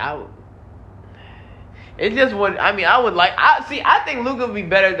mean, It just would. I mean, I would like. I think Luka would be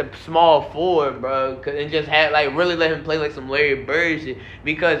better at the small forward, bro, and just had really let him play like some Larry Bird shit.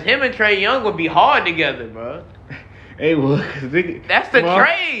 Because him and Trae Young would be hard together, bro. Hey, well, that's the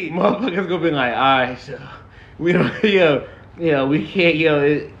trade. Motherfuckers gonna be like, all right, so we don't, we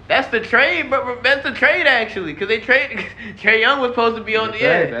can't, That's the trade, bro. That's the trade actually, because they trade. Trae Young was supposed to be on the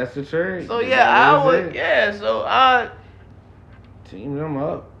edge. That's the trade. So yeah, I would. Yeah, so I team them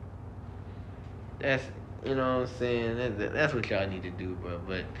up. That's. You know what I'm saying? That's what y'all need to do, bro.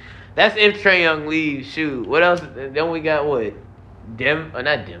 But that's if Trae Young leaves. Shoot. What else? Then we got what? Not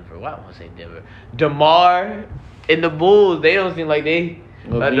Denver. Why am I saying Denver? DeMar and the Bulls. They don't seem like they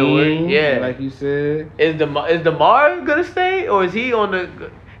about to work. Yeah. Like you said. Is DeMar gonna stay, or is he on the?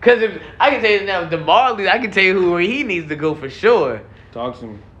 Because if I can tell you now, if DeMar leaves, I can tell you where he needs to go for sure. Talk to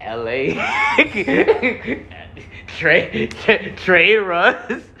me. LA. Trade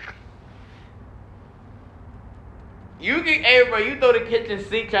Russ. Hey, bro, you throw the kitchen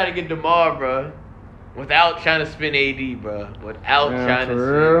sink trying to get DeMar, bro, without trying to spin AD, bro. Without trying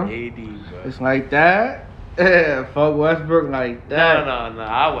to spin AD, bro. It's like that. Fuck Westbrook like that. No.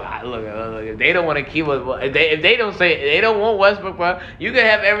 I look. If they don't want to keep us, if they don't say they don't want Westbrook, bro, you can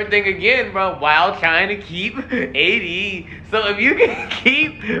have everything again, bro, while trying to keep AD. So if you can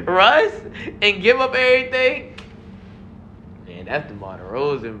keep Russ and give up everything, man, that's DeMar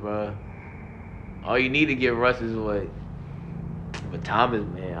DeRozan, bro. All you need to get Russ is what? But Thomas,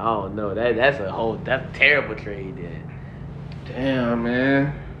 man, I don't know. That's a terrible trade, then. Damn,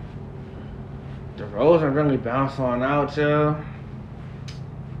 man. DeRozan really bounce on out, yo.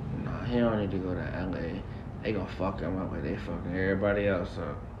 Nah, he don't need to go to LA. They gonna fuck him up like they fucking everybody else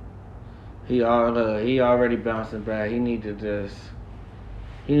up. He already bouncing back. He need to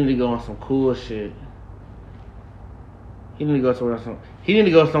go on some cool shit. He need to go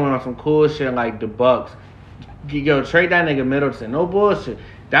somewhere on some cool shit like the Bucks. Yo, trade that nigga Middleton. No bullshit.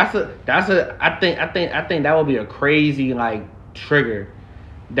 I think that would be a crazy trigger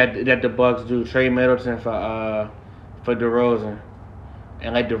that the Bucks do. Trade Middleton for DeRozan.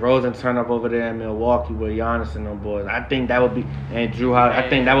 And DeRozan turn up over there in Milwaukee with Giannis and them boys. I think that would be Drew Holiday. I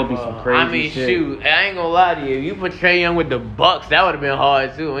think that would be some crazy shit. Shoot, I ain't gonna lie to you. If you put Trae Young with the Bucks, that would have been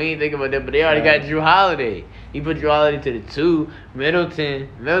hard too. We ain't think about that, but they already got Drew Holiday. You put Drew Holiday to the 2. Middleton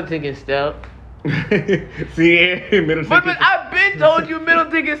can step. See, Middleton. But I've been told you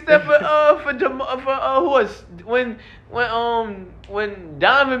Middleton can step for who was when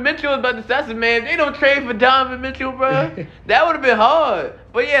Donovan Mitchell was about to that's a man. They don't trade for Donovan Mitchell, bro. That would have been hard.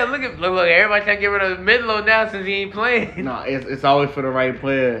 But yeah, look. Everybody trying to get rid of Midlow now since he ain't playing. No, it's always for the right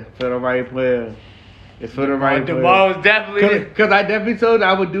player. It's for the right player. DeMar was definitely because I definitely told you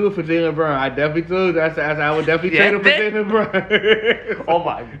I would do it for Jaylen Brown. I definitely told you I would definitely trade him for Jaylen Brown. Oh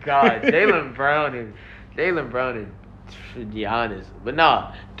my God, Jaylen Brown and Giannis. But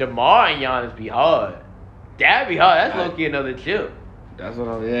nah, DeMar and Giannis be hard. That'd be hard. That's low key another chip. That's what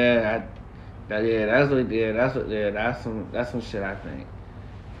I'm. That's some shit I think.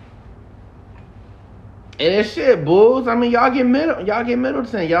 And it's shit, Bulls. I mean, y'all get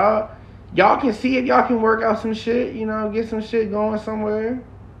Middleton. Y'all can see if y'all can work out some shit. You know, get some shit going somewhere.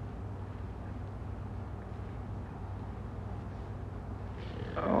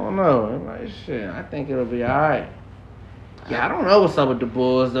 I don't know. Like shit. I think it'll be alright. Yeah, I don't know what's up with the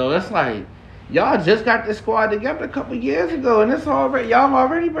Bulls though. It's like y'all just got this squad together a couple years ago, and y'all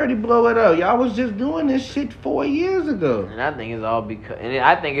already ready to blow it up. Y'all was just doing this shit 4 years ago. And I think it's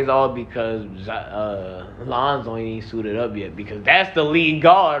all because Lonzo ain't suited up yet, because that's the lead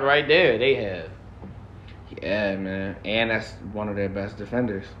guard right there they have. Yeah, man, and that's one of their best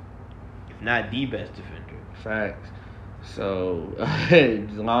defenders, if not the best defender. Facts. So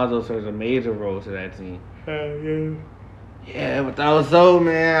Lonzo serves a major role to that team. Yeah. Yeah, without Zoe,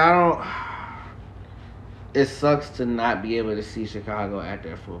 man, it sucks to not be able to see Chicago at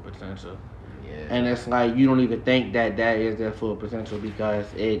their full potential. Yeah. And it's like you don't even think that is their full potential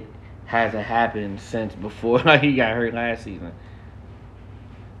because it hasn't happened since before he got hurt last season.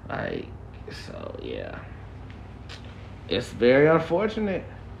 Like, so yeah. It's very unfortunate.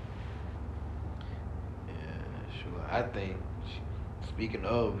 Yeah, sure. I think, speaking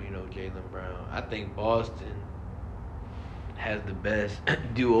of, Jaylen Brown, I think Boston has the best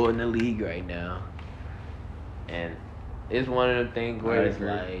duo in the league right now. And it's one of the things where it's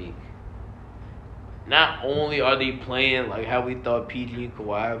like, not only are they playing like how we thought PG and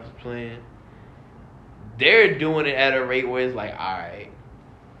Kawhi was playing, they're doing it at a rate where it's like, all right,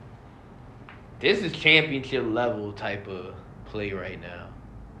 this is championship level type of play right now.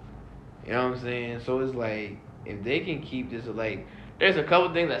 You know what I'm saying? So it's like, if they can keep this, like, there's a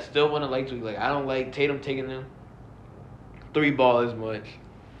couple things I still want to like. I don't like Tatum taking them 3 ball as much.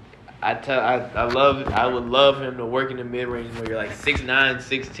 I would love him to work in the mid range where you're like 6'9",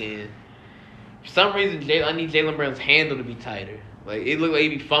 6'10". For some reason, I need Jaylen Brown's handle to be tighter. Like, it look like he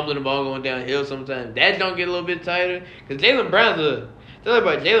be fumbling the ball going downhill sometimes. That don't get a little bit tighter because Jaylen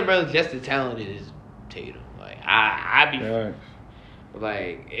Brown's just as talented as Tatum. Like, I be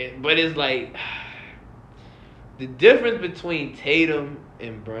like, but it's like the difference between Tatum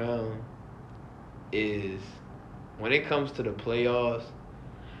and Brown is when it comes to the playoffs,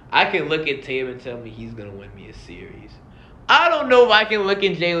 I can look at Tatum and tell me he's going to win me a series. I don't know if I can look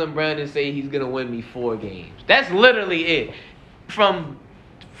at Jaylen Brown and say he's going to win me 4 games. That's literally it. From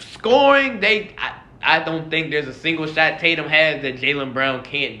scoring, I don't think there's a single shot Tatum has that Jaylen Brown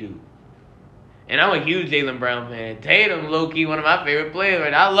can't do. And I'm a huge Jaylen Brown fan. Tatum, low-key, one of my favorite players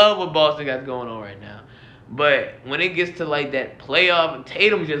right now. I love what Boston got going on right now. But when it gets to, like, that playoff,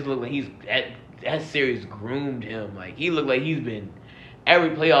 Tatum just look like that series groomed him. Like, he looked like he's been,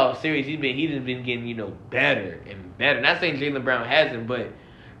 every playoff series he's just been getting, better and better. Not saying Jaylen Brown hasn't, but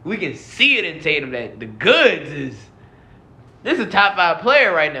we can see it in Tatum that the goods is, this is a top 5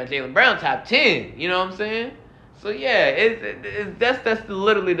 player right now. Jaylen Brown, top 10. You know what I'm saying? So, yeah, that's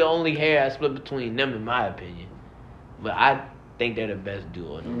literally the only hair I split between them, in my opinion. But I think they're the best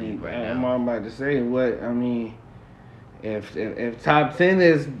duo in the league right now. I'm about to say, if top 10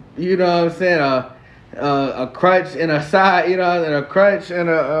 is, you know what I'm saying, a crutch and a side, and a crutch and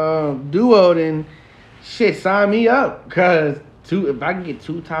a duo, then shit, sign me up. Because if I can get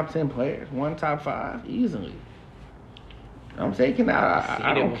 2 top 10 players, 1 top 5, easily. I'm taking that.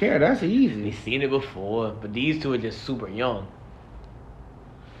 I don't care. That's easy. We've seen it before, but these 2 are just super young.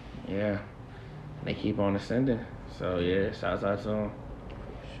 Yeah. They keep on ascending. So, yeah, shouts out to them.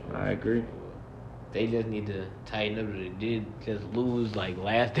 Sure. I agree. They just need to tighten up. They did just lose, like,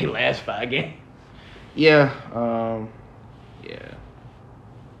 their last 5 games. Yeah. Yeah.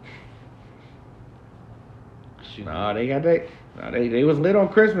 Shoot. Nah, they was lit on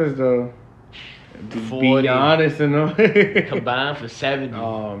Christmas, though. 40. Be honest, combined for 70.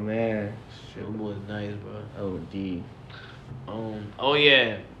 Oh man, shit was nice, bro. OD. Oh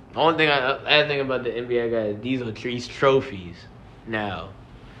yeah. The only thing I think about the NBA guys, these are these trophies. Now,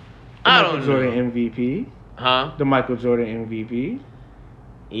 I don't know. Jordan MVP. Huh? The Michael Jordan MVP.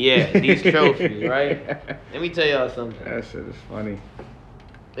 Yeah, these trophies, right? Let me tell y'all something. That shit is funny.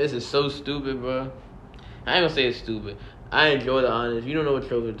 This is so stupid, bro. I ain't gonna say it's stupid. I enjoy the honors. You don't know what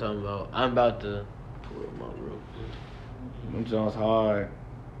trophy I'm talking about. I'm about to pull them up real quick. Them Jones hard.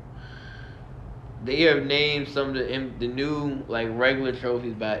 They have named some of the new, like, regular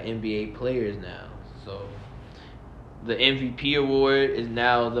trophies by NBA players now. So, the MVP award is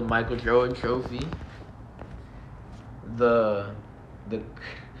now the Michael Jordan trophy. The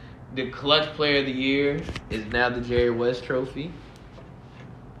clutch player of the year is now the Jerry West trophy.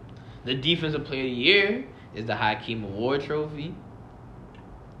 The defensive player of the year is the Hakeem Award trophy.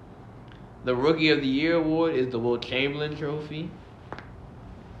 The Rookie of the Year award is the Wilt Chamberlain trophy.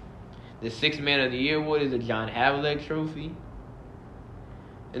 The Sixth Man of the Year award is the John Havlicek Trophy.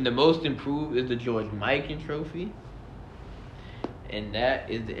 And the Most Improved is the George Mikan Trophy. And that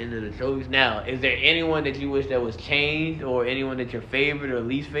is the end of the trophies. Now, is there anyone that you wish that was changed, or anyone that's your favorite or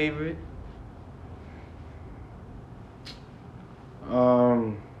least favorite?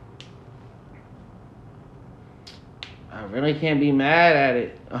 I really can't be mad at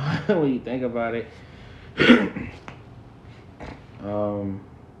it when you think about it.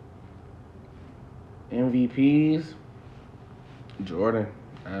 MVPs, Jordan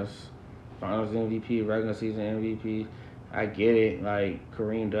as Finals MVP, regular season MVP. I get it. Like,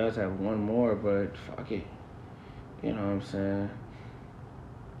 Kareem does have one more, but fuck it. You know what I'm saying?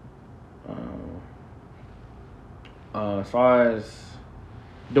 As far as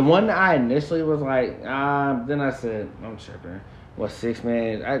the one that I initially was like, then I said, I'm tripping. What, Six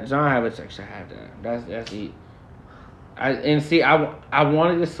Man? John Havlicek should have that. That's it. I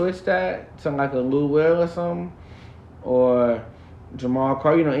wanted to switch that to like a Lou Will or something, or Jamal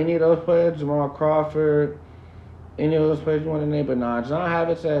Crawford. You know, any of those players, Jamal Crawford, any of those players you want to name. But nah, John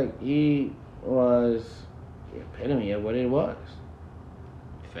Havlicek, he was the epitome of what it was.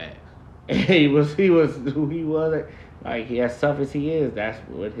 Facts. he was who he was. Like, he, as tough as he is, that's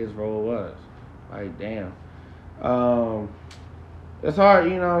what his role was. Like, damn. It's hard,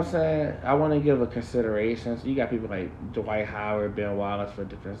 you know what I'm saying? I want to give a consideration. So you got people like Dwight Howard, Ben Wallace for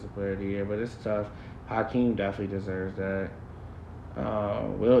Defensive Player of the Year, but it's tough. Hakeem definitely deserves that.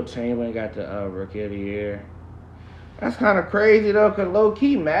 Wilt Chamberlain got the Rookie of the Year. That's kind of crazy, though, because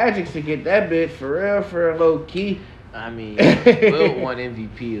low-key Magic should get that bitch for low-key. I mean, Wilt won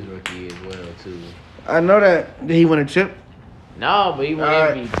MVP as rookie as well, too. I know that. Did he win a chip? No, but he won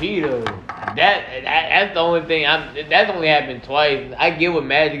MVP, though. That's the only thing. That's only happened twice. I get what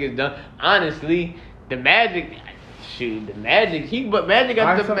Magic has done. Honestly, the Magic got the Magic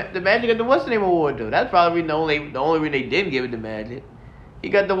got the What's the Name Award, though. That's probably the only reason they didn't give it to Magic. He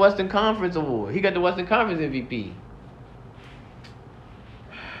got the Western Conference Award. He got the Western Conference MVP.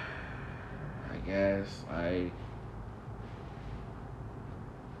 I guess, like,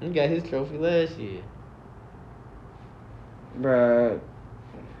 he got his trophy last year. bruh.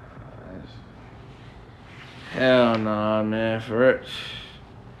 Hell no, man. For it,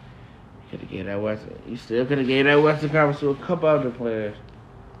 could have gave that Western. You still could have gave that Western Conference to a couple other players.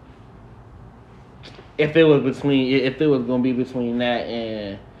 If it was gonna be between that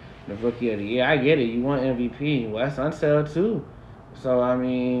and the Rookie of the Year, I get it. You want MVP. Wes Unseld too. So I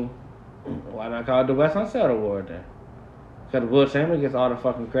mean, why not call it the Wes Unseld Award then? Because Will Chamberlain gets all the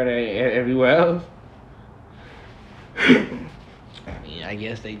fucking credit everywhere else. I mean, I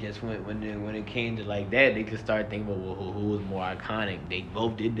guess they just went when it came to like that, they just started thinking about who was more iconic. They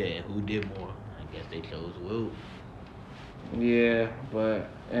both did that, and who did more? I guess they chose Wilt. Yeah, but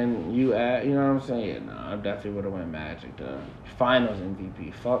you know what I'm saying? Yeah, no, I definitely would have went Magic. The Finals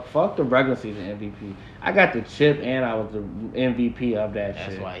MVP. Fuck the regular season MVP. I got the chip, and I was the MVP of that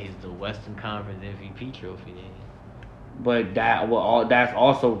shit. That's why he's the Western Conference MVP trophy then. But that's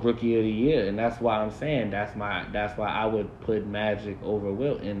also Rookie of the Year, and that's why I'm saying that's why I would put Magic over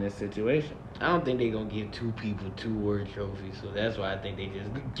Wilt in this situation. I don't think they're gonna give two people 2 word trophies, so that's why I think they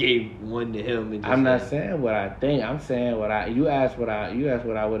just gave one to him. And just I'm not saying what I think. I'm saying you asked what I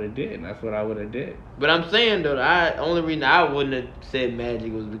would have did, and that's what I would have did. But I'm saying though, the only reason I wouldn't have said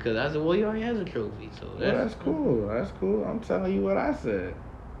Magic was because I said, well, he already has a trophy, so that's cool. That's cool. I'm telling you what I said.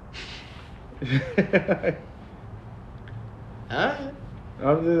 Alright.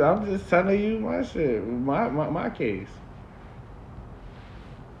 I'm just telling you my shit, my case.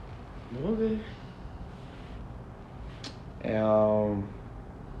 Okay.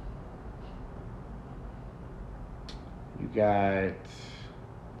 You got,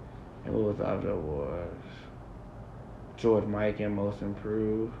 and what was the other awards? George Mikan, Most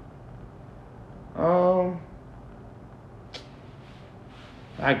Improved. I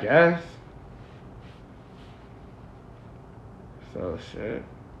guess. So shit.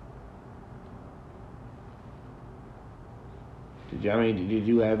 Did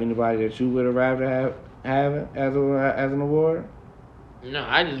you have anybody that you would have rather have it as an award? No,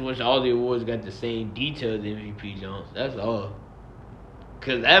 I just wish all the awards got the same details as MVP Jones. That's all.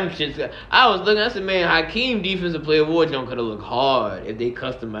 Cause them shit's. I was looking. I said, man, Hakeem Defensive Player Award Jones could have looked hard if they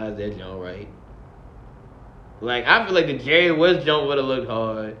customized that Jones right. Like, I feel like the Jerry West Jones would have looked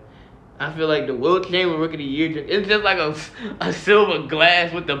hard. I feel like the Wilt Chamberlain Rookie of the Year, it's just like a silver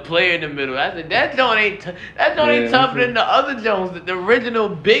glass with the player in the middle. I said that joint ain't tougher than the other Jones, the original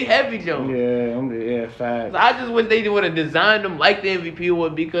big heavy Jones. Yeah, fact. So I just wish they would have designed them like the MVP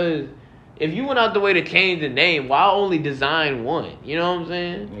award, because if you went out the way to change the name, why only design one? You know what I'm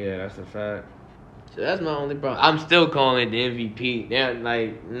saying? Yeah, that's a fact. So that's my only problem. I'm still calling it the MVP. They're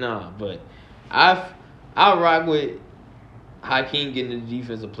like, nah, but I rock with Hakeem getting the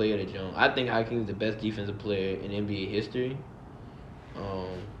defensive player of the Jones. I think Hakeem's the best defensive player in NBA history.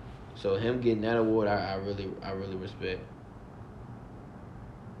 So him getting that award, I really respect.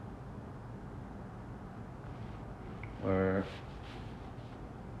 Or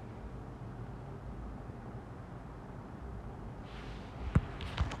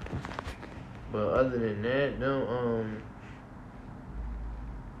But other than that, no.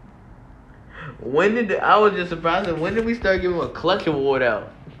 I was just surprised. When did we start giving a clutch award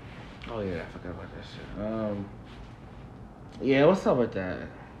out? oh yeah, I forgot about that shit. Yeah, what's up with that?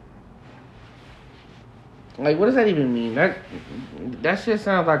 Like, what does that even mean? That shit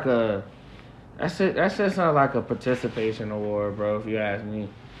sounds like a that shit sounds like a participation award, bro. If you ask me,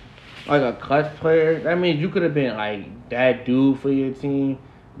 like a clutch player, that means you could have been like that dude for your team,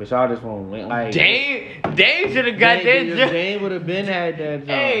 but y'all just won't win. Like Dame should have got that. Dame would have been had that job.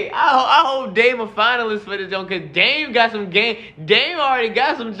 Hey, I hope Dame a finalist for the joint, cause Dame got some game. Dame already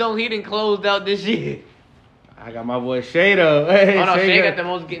got some junk he done closed out this year. I got my boy Shay though. Hey, Oh no, Shay got the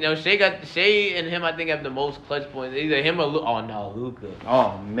most. No, Shay and him I think have the most clutch points. Either him or Luka.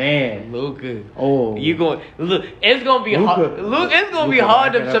 Oh man, Luka. Oh, You going look? It's gonna be hard. It's gonna be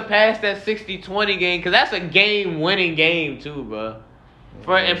hard to surpass that 60-20 game, cause that's a game-winning game too, bro.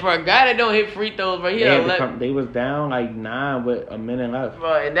 For a guy that don't hit free throws, bro, they was down like 9 with a minute left.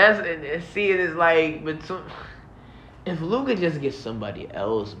 Bro, and see it is like, but if Luka just gets somebody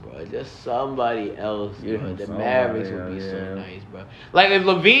else, bro, just somebody else, bro, the Mavericks would be so nice, bro. Like if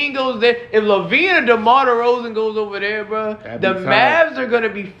LaVine goes there, if LaVine or DeMar DeRozan goes over there, bro, the Mavs are gonna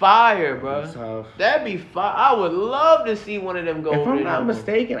be fire, bro. That'd be fire. I would love to see one of them go. If I'm not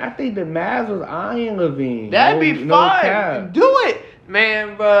mistaken, I think the Mavs was eyeing LaVine. That'd be fire. Do it,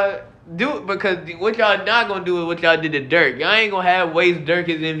 man, bro. Do it, because what y'all not gonna do is what y'all did to Dirk. Y'all ain't gonna waste Dirk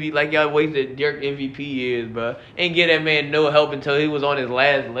his MVP like y'all wasted Dirk MVP years, bro. And get that man no help until he was on his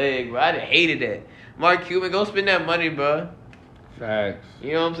last leg, bro. I hated that. Mark Cuban, go spend that money, bro. Facts.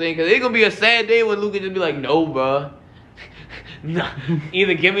 You know what I'm saying? Because it's gonna be a sad day when Luka just be like, no, bro. No,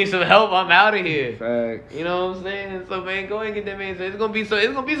 either give me some help, I'm out of here. Facts. You know what I'm saying? So man, go ahead and get that man. So it's gonna be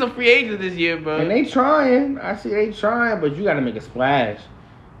some free agents this year, bro. And they trying. I see they trying, but you gotta make a splash.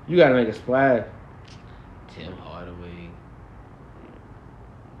 You gotta make a splash. Tim Hardaway.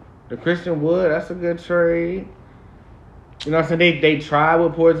 The Christian Wood, that's a good trade. You know what I'm saying? They tried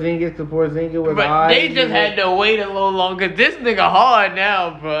with Porzingis because Porzingis was but they just had to wait a little longer. This nigga hard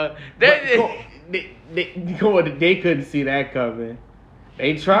now, bro. They couldn't see that coming.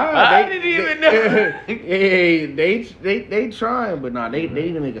 They tried. I didn't even know. They trying, but no, they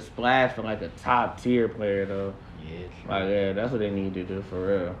need to make a splash for like a top tier player though. Like, yeah, that's what they need to do for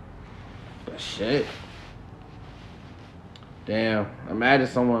real. But shit. Damn. Imagine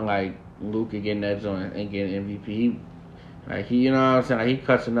someone like Luka getting that joint and getting MVP. You know what I'm saying? Like, he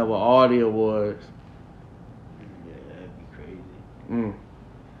catching up with all the awards. Yeah, that'd be crazy.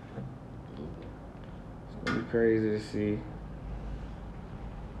 It's gonna be crazy to see.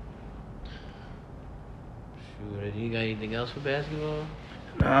 Shoot, you got anything else for basketball?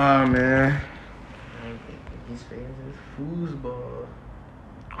 Nah, man. These fans is foosball.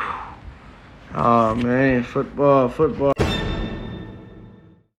 Oh man, football.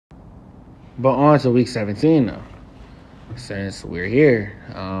 But on to week 17 though. Since we're here,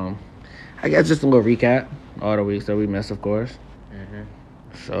 I guess just a little recap all the weeks that we missed, of course.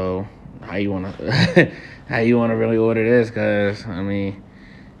 So how you wanna really order this? Cause I mean,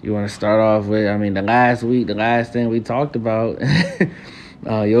 you wanna start off with the last thing we talked about.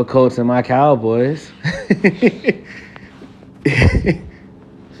 Your Colts and my Cowboys.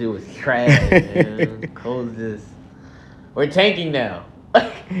 She was trash, man. Colts just... We're tanking now.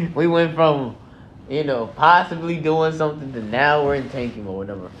 We went from, possibly doing something to now we're in tanking mode.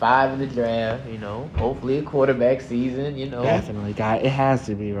 Number 5 in the draft, hopefully a quarterback season, Definitely, God, it has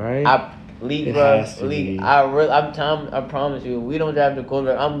to be, right? I promise you, if we don't draft the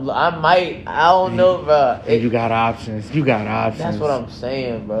quarterback, I don't know, bro. You got options. That's what I'm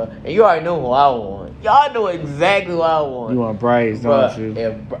saying, bro. And you already know who I want. Y'all know exactly who I want. You want Bryce, don't you?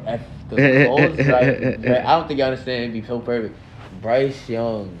 If the Colts, I don't think y'all understand. It'd be so perfect. Bryce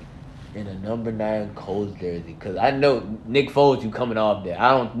Young in a number 9 Colts jersey, because I know Nick Foles, you coming off there.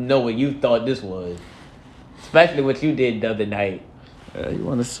 I don't know what you thought this was, especially what you did the other night. You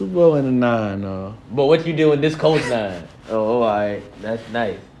won a Super Bowl in a 9, though. But what you do in this Colts 9? Oh, all right. That's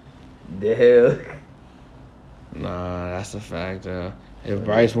nice. The hell? Nah, that's a fact, If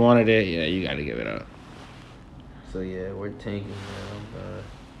Bryce wanted it, yeah, you got to give it up. So yeah, we're tanking now.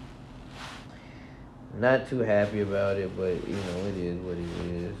 Not too happy about it, but it is what it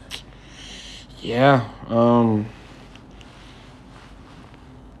is. Yeah.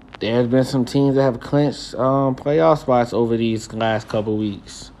 There's been some teams that have clinched playoff spots over these last couple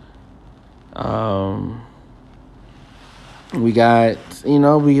weeks. We got,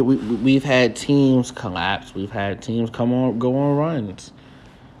 we've had teams collapse. We've had teams go on runs.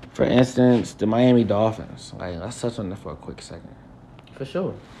 For instance, the Miami Dolphins. Like, let's touch on that for a quick second. For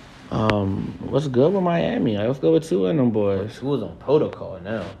sure. What's good with Miami? Like, let's go with two of them boys. Tua's on protocol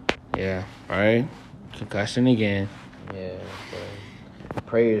now. Yeah, right. Concussion again. Yeah. So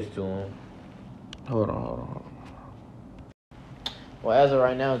prayers to him. Hold on. Well, as of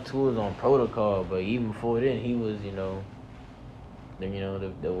right now, Tua's on protocol, but even before then, he was,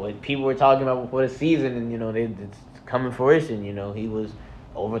 the what people were talking about before the season, and it's coming fruition. He was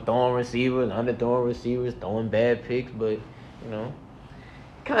overthrowing receivers, underthrowing receivers, throwing bad picks, but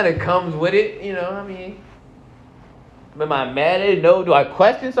kind of comes with it. I mean, am I mad at it? No. Do I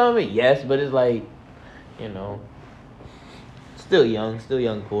question something? Yes, but it's like, still young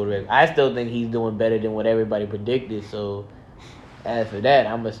quarterback. I still think he's doing better than what everybody predicted. So, as for that,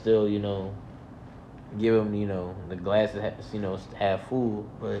 I'ma still, give him, the glass half full,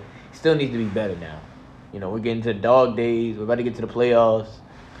 but he still needs to be better now. We're getting to the dog days. We're about to get to the playoffs.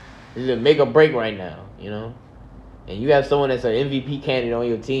 This is a make or break right now, And you have someone that's an MVP candidate on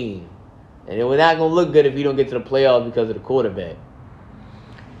your team. And it was not going to look good if you don't get to the playoffs because of the quarterback.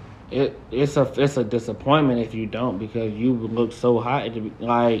 It's a disappointment if you don't, because you look so hot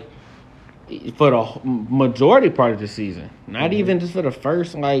for the majority part of the season. Not even just for the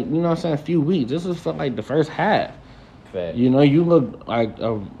first, a few weeks. This was for the first half. Fact. You look like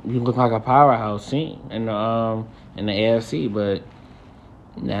a powerhouse team in the AFC, but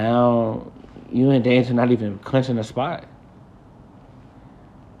now you in danger not even clinching a spot.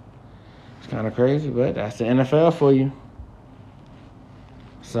 It's kind of crazy, but that's the NFL for you.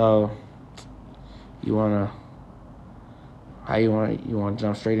 So, you want to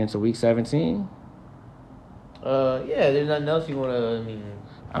jump straight into week 17? Yeah, there's nothing else you want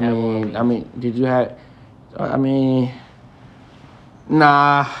to, did you have,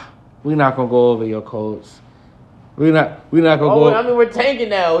 nah, we're not going to go over your Colts. We're not going to go. We're tanking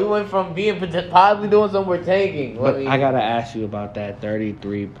now. We went from being possibly doing something, we're tanking. But I got to ask you about that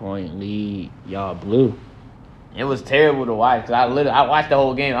 33-point lead y'all blew. It was terrible to watch, because I watched the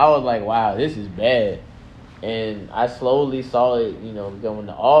whole game. I was like, wow, this is bad. And I slowly saw it, when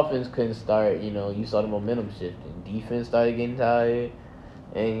the offense couldn't start, you saw the momentum shifting. Defense started getting tired.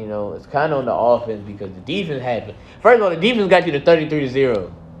 And, it's kind of on the offense, because the defense first of all, the defense got you to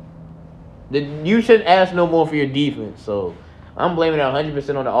 33-0. You shouldn't ask no more for your defense. So I'm blaming it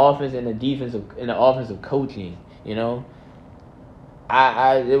 100% on the offense and the offensive coaching, It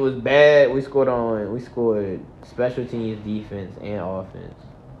was bad. We scored special teams, defense, and offense.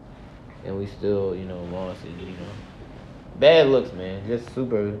 And we still, lost it, Bad looks, man. Just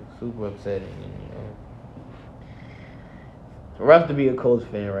super, super upsetting. And, rough to be a Colts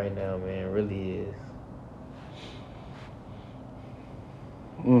fan right now, man. It really is.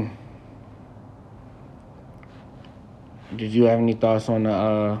 Did you have any thoughts on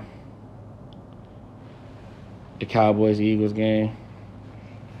the Cowboys-Eagles game?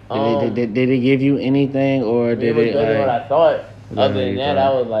 Did it give you anything, or did it? It was what I thought. Other than that,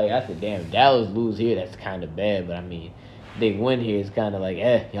 I said, damn, Dallas lose here, that's kind of bad. But they win here, it's kind of like,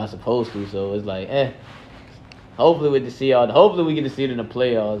 y'all supposed to. So it's like, Hopefully we get to see it in the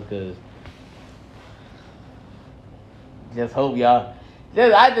playoffs, because I just hope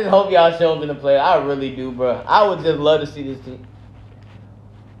y'all show up in the playoffs. I really do, bro. I would just love to see this team.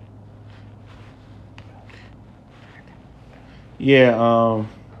 Yeah,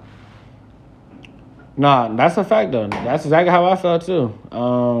 nah, that's a fact, though. That's exactly how I felt, too.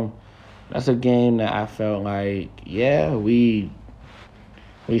 That's a game that I felt like, yeah, we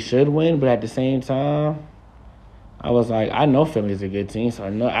should win, but at the same time, I was like, I know Philly's a good team, so I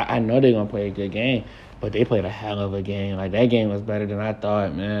know they're going to play a good game, but they played a hell of a game. That game was better than I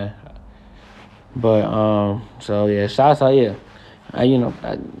thought, man. But, so, yeah, shots out, yeah.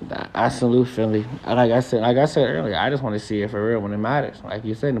 I salute Philly. Like I said earlier, I just want to see it for real when it matters. Like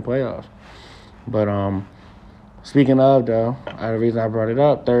you said, in the playoffs. But speaking of, though, the reason I brought it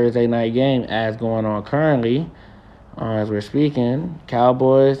up, Thursday night game as going on currently, as we're speaking,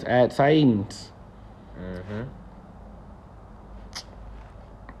 Cowboys at Titans. Mm-hmm.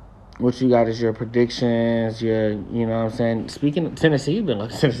 What you got is your predictions, you know what I'm saying? Speaking of Tennessee's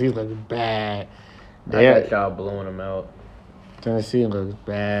looking bad. I got y'all blowing them out. Tennessee looks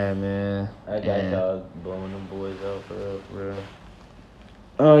bad, man. I got y'all blowing them boys out for real, for real.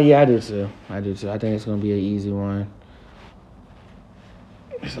 Oh, yeah, I do too. I think it's going to be an easy one.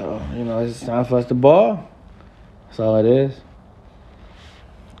 So, it's time for us to ball. That's all it is.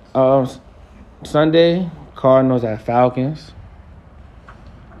 Sunday, Cardinals at Falcons.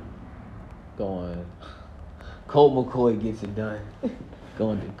 Going. Colt McCoy gets it done.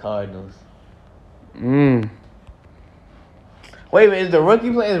 Going to Cardinals. Wait a minute, is the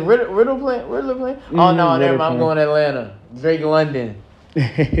rookie playing? Is Riddle playing? Oh, no, never mind. I'm going to Atlanta. Drake London.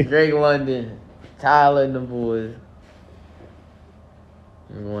 Tyler and the boys.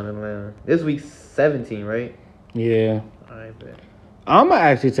 I'm going to Atlanta. This week's 17, right? Yeah. All right, bet. I'm going to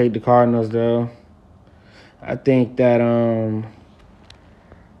actually take the Cardinals, though. I think that,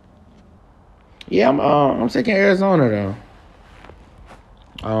 yeah, I'm taking Arizona, though.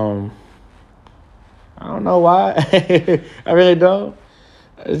 I don't know why. I really don't.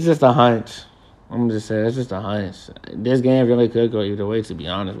 It's just a hunch. I'm just saying, it's just a hunch. This game really could go either way, to be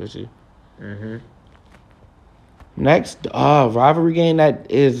honest with you. Mm-hmm. Next, rivalry game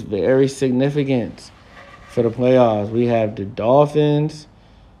that is very significant for the playoffs. We have the Dolphins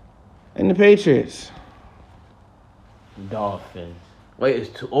and the Patriots. Dolphins. Wait, it's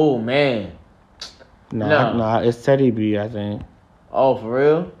two. Oh, man. Nah, it's Teddy B, I think. Oh, for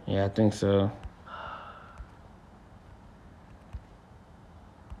real? Yeah, I think so.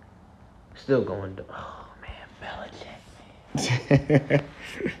 Still going to. Oh, man. Belichick.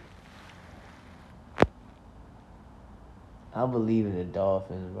 I believe in the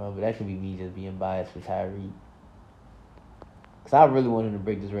Dolphins, bro, but that could be me just being biased for Tyreek. Because I really want him to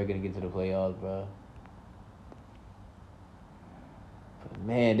break this record and get to the playoffs, bro. But,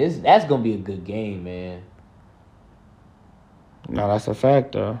 man, that's going to be a good game, man. No, that's a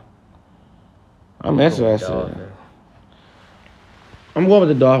fact, though. I'm interested. I'm going with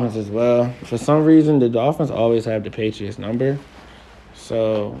the Dolphins as well. For some reason, the Dolphins always have the Patriots number.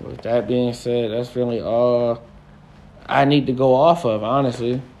 So, with that being said, that's really all I need to go off of,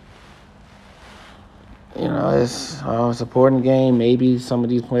 honestly. It's a supporting game. Maybe some of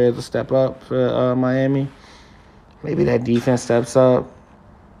these players will step up for Miami. Maybe that defense steps up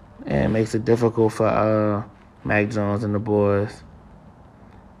and makes it difficult for Mac Jones and the boys.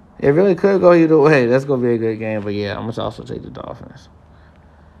 It really could go either way. That's going to be a good game. But, yeah, I'm going to also take the Dolphins.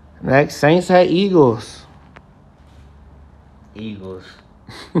 Next, Saints at Eagles. Eagles.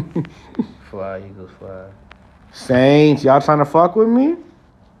 Fly, Eagles, fly. Saints, y'all trying to fuck with me?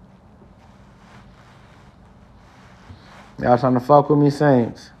 Y'all trying to fuck with me,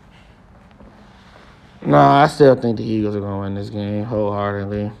 Saints? Nah, I still think the Eagles are going to win this game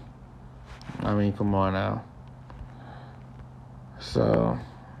wholeheartedly. I mean, come on now. So,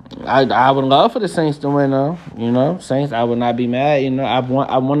 I would love for the Saints to win, though. Saints, I would not be mad. I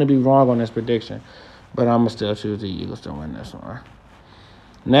want to be wrong on this prediction. But I'm going to still choose the Eagles to win this one.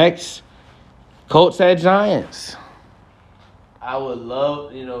 Next, Colts at Giants. I would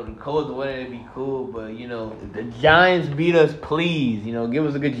love, the Colts winning, it'd be cool. But, if the Giants beat us, please. Give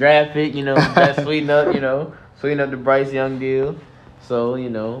us a good draft pick. Just sweeten up the Bryce Young deal. So,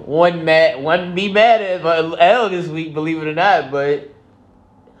 one be mad at L this week, believe it or not. But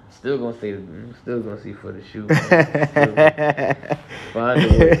still gonna see for the shoe.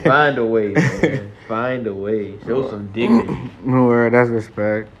 Find a way, man. Find a way. Show some dignity. No word, that's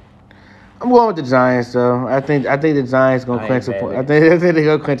respect. I'm going with the Giants, though. I think the Giants gonna clinch a point. I think they're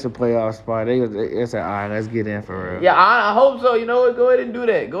gonna clinch a playoff spot. They say, all right, let's get in for real. Yeah, I hope so. You know what? Go ahead and do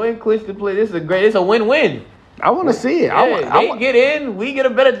that. Go ahead and clinch the play. It's a win-win. I want to see it. Yeah, they get in. We get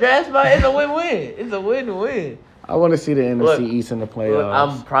a better draft spot. It's a win-win. It's a win-win. I want to see the NFC East in the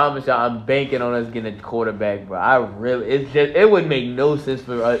playoffs. I promise y'all, I'm banking on us getting a quarterback, bro. It would make no sense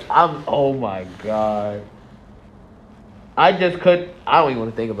for us. Oh my God. I don't even want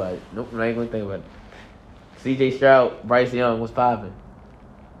to think about it. Nope, I ain't going to think about it. C.J. Stroud, Bryce Young, what's popping?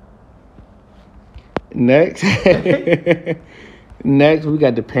 Next, we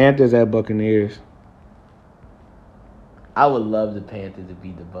got the Panthers at Buccaneers. I would love the Panthers to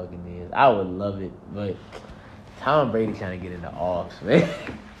beat the Buccaneers. I would love it, but Tom Brady trying to get in the offs, man.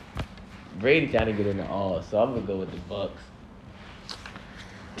 Brady trying to get in the offs, so I'm gonna go with the Bucks.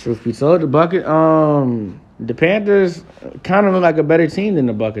 Truth be told, the Panthers kind of look like a better team than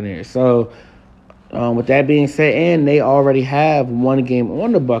the Buccaneers. So, with that being said, and they already have one game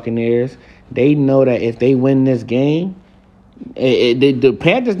on the Buccaneers, they know that if they win this game, the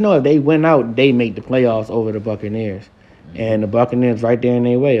Panthers know if they win out, they make the playoffs over the Buccaneers. And the Buccaneers right there in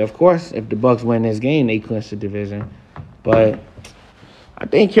their way. Of course, if the Bucs win this game, they clinch the division. But I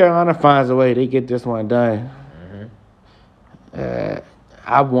think Carolina finds a way. They get this one done.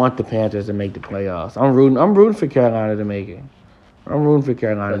 I want the Panthers to make the playoffs. I'm rooting for Carolina to make it. I'm rooting for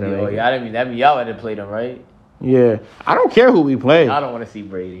Carolina to make it. That mean y'all had to play them, right? Yeah, I don't care who we play. I don't want to see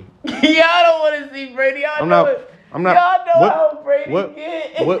Brady. Y'all don't want to see Brady. Y'all know how Brady get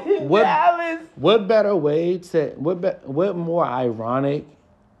Dallas. What better way to what more ironic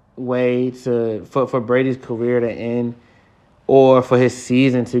way for Brady's career to end or for his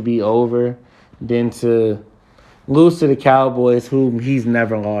season to be over than to lose to the Cowboys, whom he's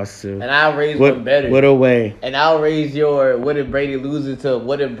never lost to. And I'll raise one better. What a way. And I'll raise your, what if Brady loses to,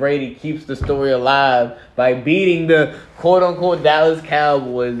 what if Brady keeps the story alive by beating the quote-unquote Dallas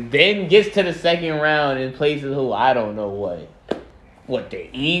Cowboys, then gets to the second round and places who, I don't know what, the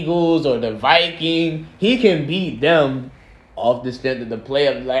Eagles or the Vikings. He can beat them off the strength of the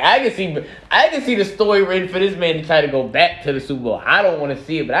playoffs. Like, I can see the story written for this man to try to go back to the Super Bowl. I don't want to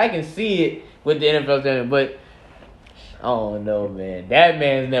see it, but I can see it with the NFL standard. But I don't know, man. That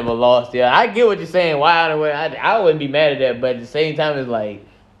man's never lost. Yeah, I get what you're saying. Why? I wouldn't be mad at that, but at the same time, it's like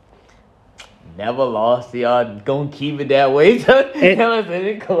never lost. Y'all gonna keep it that way until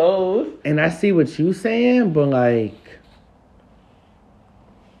it's close. And I see what you saying, but like,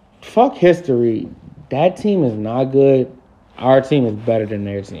 fuck history. That team is not good. Our team is better than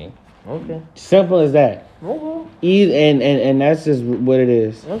their team. Okay. Simple as that. Okay. And that's just what it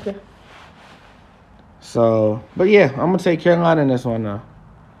is. Okay. So, but yeah, I'm going to take Carolina in this one now.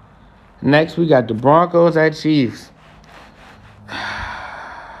 Next, we got the Broncos at Chiefs.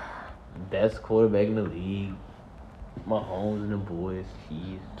 Best quarterback in the league. Mahomes and the boys.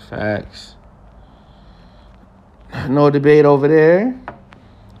 Jeez. Facts. No debate over there.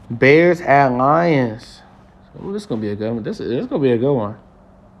 Bears at Lions. Ooh, this is going to be a good one. This is going to be a good one.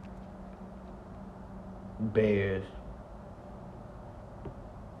 Bears.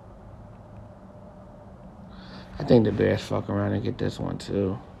 I think the Bears fuck around and get this one,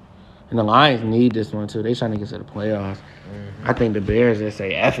 too. And the Lions need this one, too. They trying to get to the playoffs. Mm-hmm. I think the Bears just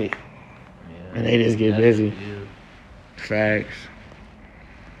say, F it. Yeah, and they just get busy. Facts.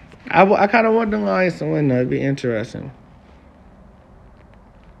 I kind of want the Lions to win, though. It'd be interesting.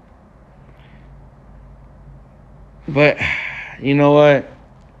 But, you know what?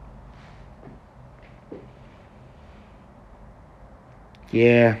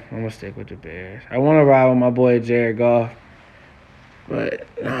 Yeah, I'm going to stick with the Bears. I want to ride with my boy Jared Goff. But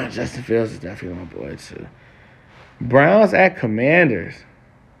Justin Fields is definitely my boy, too. Browns at Commanders.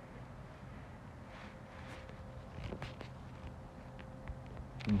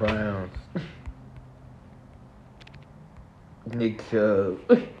 Browns. Nick Chubb.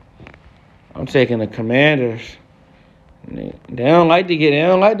 I'm taking the Commanders. They don't like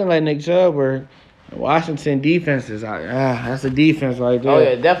to let Nick Chubb work. Washington defenses, that's a defense right there. Oh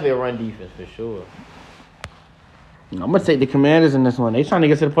yeah, definitely a run defense for sure. I'm gonna take the Commanders in this one. They trying to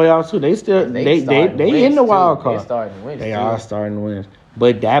get to the playoffs too. They in the wild card. They're starting to win. They are starting to win.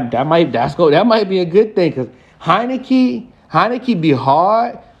 But that might be a good thing because Heineke be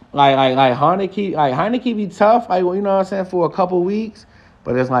hard. Like Heineke be tough. Like, you know what I'm saying, for a couple weeks.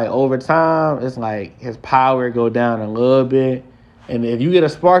 But it's like over time, it's like his power go down a little bit. And if you get a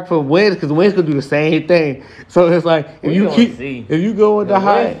spark from Wentz, because Wentz could do the same thing. So it's like if you go with the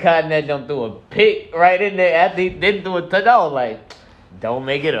high, Wentz caught that jump through a pick right in there after he didn't do a touchdown. Like, don't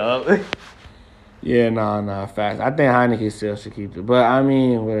make it up. Yeah, nah, facts. I think Heineke still should keep it, but I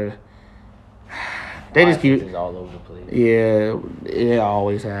mean, they just keep it all over the place. Yeah, they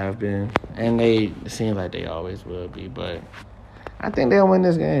always have been, and it seems like they always will be. But I think they'll win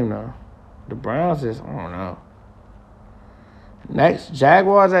this game though. The Browns I don't know. Next,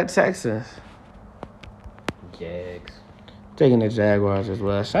 Jaguars at Texans. Jags. Taking the Jaguars as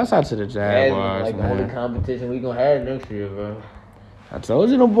well. Shouts out to the Jaguars, like man. The only competition we gonna have next year, bro. I told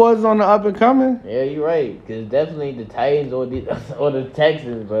you the boys on the up and coming. Yeah, you're right. Because definitely the Titans or the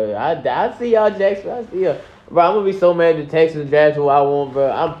Texans, bro. I see y'all, Jackson. I see y'all. Bro, I'm going to be so mad at the Texans draft who I want,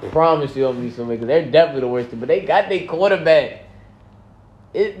 bro. I promise you I'm going to be so mad because they're definitely the worst team. But they got their quarterback.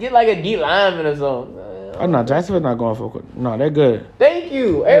 Get like a D lineman or something. Oh, no, Jacksonville's not going for – no, they're good. Thank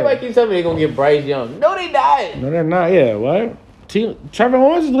you. Everybody keeps telling me they're going to get Bryce Young. No, they not. No, they're not. Yeah, what? Trevor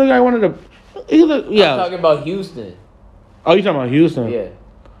Lawrence is looking like one of the – I'm talking about Houston. Oh, you talking about Houston? Yeah.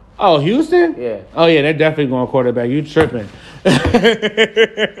 Oh, Houston? Yeah. Oh, yeah, they're definitely going quarterback. You tripping.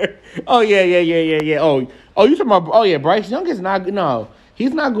 Oh, yeah. Oh, you talking about – oh, yeah, Bryce Young is not – no.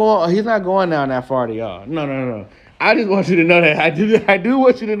 He's not going down that far to y'all. No. I just want you to know that. I do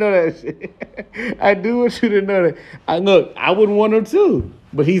want you to know that shit. I do want you to know that. Look, I wouldn't want him too,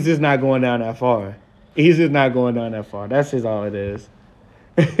 but he's just not going down that far. He's just not going down that far. That's just all it is.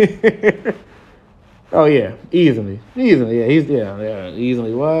 Oh yeah, easily. Yeah,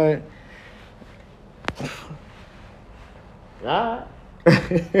 easily. What? Nah.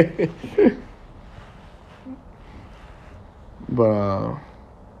 But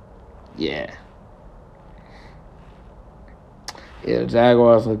yeah. Yeah, the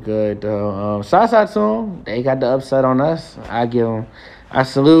Jaguars look good though. Shouts out to them. They got the upset on us. I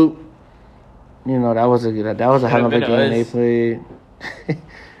salute. You know that was a hell of a game they played.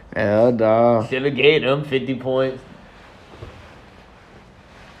 Hell dog. Should have gave them 50 points.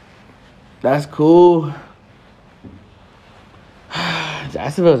 That's cool.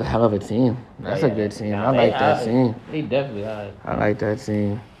 Jacksonville's a hell of a team. That's a good team. I like that team. They definitely are. I like that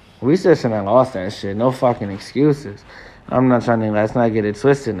team. We still shouldn't have lost that shit. No fucking excuses. I'm not trying to. Let's not get it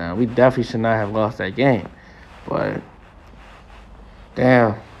twisted now. We definitely should not have lost that game. But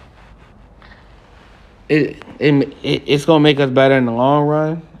damn, it's gonna make us better in the long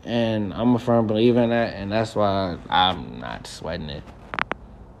run, and I'm a firm believer in that, and that's why I'm not sweating it.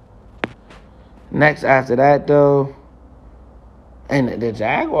 Next after that though. And the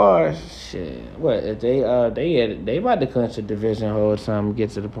Jaguars, shit, what if they about to clinch the division whole time and get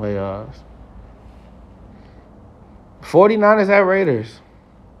to the playoffs. 49ers at Raiders.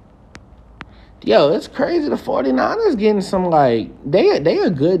 Yo, it's crazy. The 49ers getting some like they a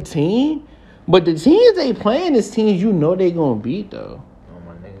good team, but the teams they playing is teams you know they gonna beat though. Oh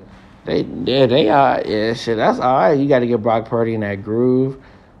my niggas. They are. Yeah, shit, that's all right. You got to get Brock Purdy in that groove.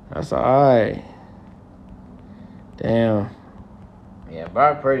 That's all right. Damn. Yeah,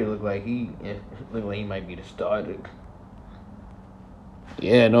 Brock Purdy look like he might be the starter.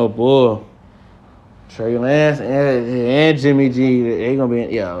 Yeah, no bull. Trey Lance and Jimmy G, they gonna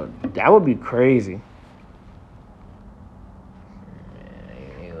be that would be crazy. Yeah,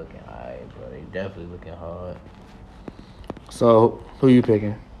 they looking alright, bro. They definitely looking hard. So who you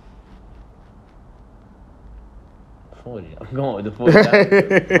picking? 40. I'm going with the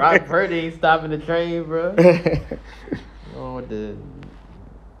 49ers. Brock Purdy ain't stopping the train, bro. Going with the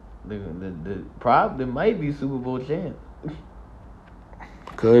probably might be Super Bowl champ.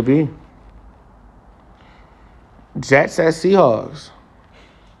 Could be. Jets at Seahawks.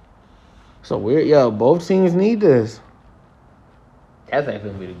 So weird, both teams need this. That's actually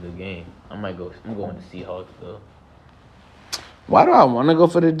gonna be a good game. I'm going with the Seahawks though. Why do I want to go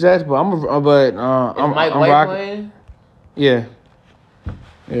for the Jets? But I'm Mike White playing? Yeah.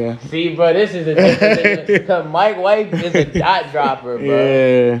 See, bro, this is a different because Mike White is a dot dropper, bro.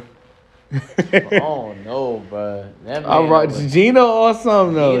 Yeah. Oh no, bro. All right, Gino or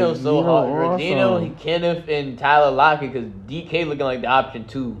something though. Gino's so hard. Gino, Kenneth, and Tyler Lockett because DK looking like the option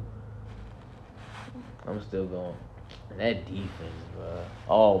 2. I'm still going. That defense, bro.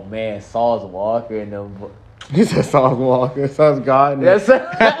 Oh man, Sauce Walker and them. He said Sauce Walker. Sauce Gardner.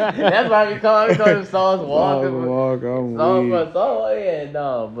 That's why we call him Sauce Walker. Sauce Walker.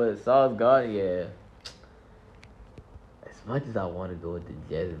 But Sauce Gardner, yeah. As much as I want to go with the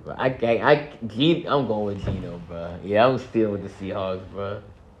Jets, bro, I'm going with Gino, bro. Yeah, I'm still with the Seahawks, bro.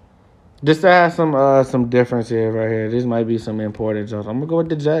 Just to have some difference here, right here. This might be some important jobs. I'm gonna go with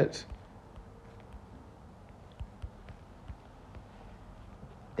the Jets.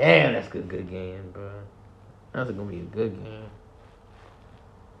 Damn, that's a good game, bro. That's gonna be a good game.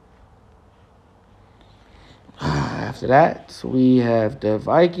 After that, we have the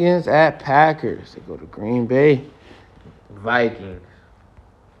Vikings at Packers. They go to Green Bay. Vikings.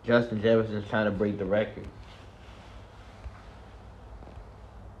 Justin Jefferson's trying to break the record.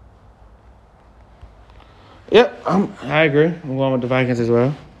 Yep, I agree. I'm going with the Vikings as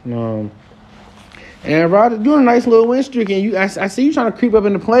well. And Rod, you're doing a nice little win streak, and I see you trying to creep up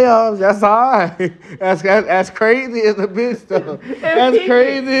in the playoffs. That's all right. That's crazy as a bitch, though. That's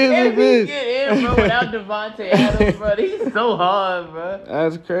crazy as a bitch. Get in, bro, without Devontae Adams, bro. He's so hard, bro.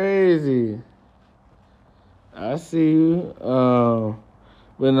 That's crazy. I see you.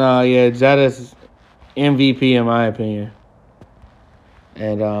 But no, yeah, Jetta's MVP in my opinion.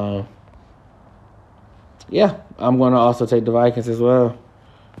 And yeah, I'm gonna also take the Vikings as well.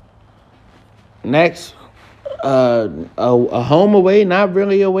 Next, a home away, not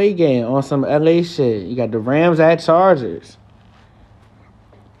really away game on some LA shit. You got the Rams at Chargers.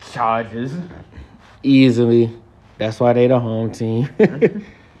 Chargers. Easily. That's why they the home team.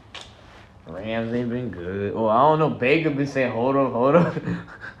 Rams ain't been good. Oh, I don't know. Baker been saying, hold on.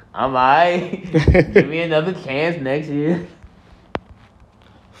 I'm alright. Give me another chance next year.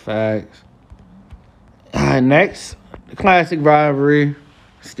 Facts. Next, the classic rivalry.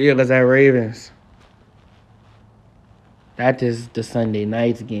 Steelers at Ravens. That is the Sunday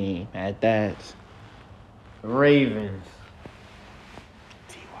night game at that. Ravens.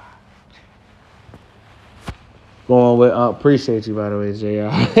 Going with appreciate you by the way,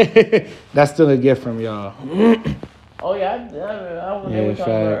 JR. That's still a gift from y'all. Oh yeah, I was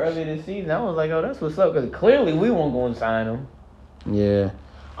talking about earlier this season. I was like, oh, that's what's up, because clearly we won't go and sign him. Yeah,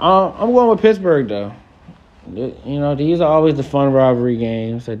 I'm going with Pittsburgh though. You know, these are always the fun rivalry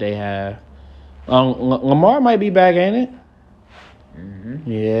games that they have. Lamar might be back, ain't it?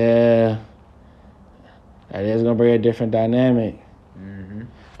 Mm-hmm. Yeah, that is gonna bring a different dynamic. Mm-hmm.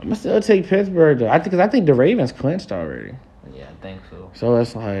 I'm gonna still take Pittsburgh though. I think the Ravens clinched already. Yeah, I think so. So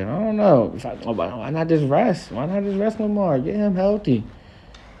it's like I don't know. Why not just rest? Why not just rest Lamar? Get him healthy.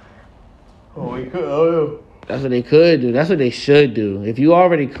 Oh, we could. Oh, That's what they could do. That's what they should do. If you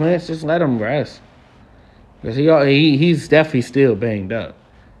already clinched, just let him rest. Because he's definitely still banged up.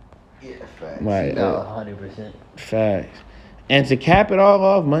 yeah, facts. Right. No, 100%. Facts. And to cap it all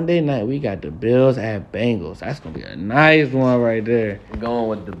off, Monday night, we got the Bills at Bengals. That's going to be a nice one right there. I'm going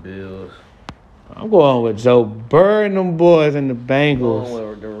with the Bills. I'm going with Joe Burrow and them boys and the Bengals. I'm going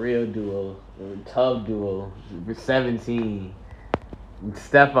with the real duo, the tough duo, 17.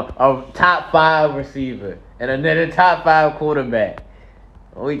 Step up, a top 5 receiver, and another top 5 quarterback.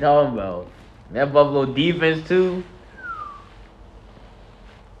 What we talking about? That Buffalo defense too.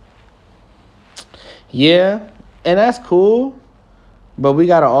 Yeah, and that's cool. But we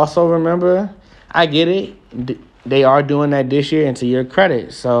got to also remember, I get it. They are doing that this year, and to your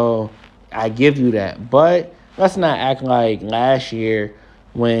credit. So I give you that. But let's not act like last year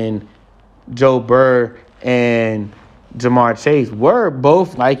when Joe Burrow and Jamar Chase were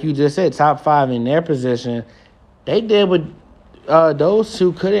both, like you just said, top 5 in their position. They did what those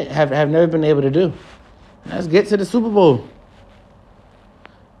two couldn't have never been able to do. Let's get to the Super Bowl.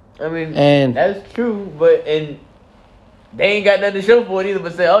 I mean, And that's true, but they ain't got nothing to show for it either.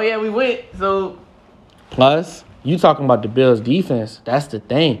 But say, oh yeah, we went. So plus, you talking about the Bills' defense. That's the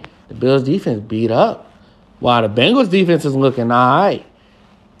thing. The Bills' defense beat up, while the Bengals' defense is looking all right.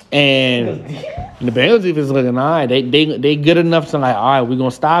 And the Bengals' defense is looking all right. They good enough to like, all right, we're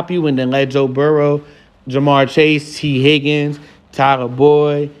going to stop you and then let Joe Burrow, Jamar Chase, T. Higgins, Tyler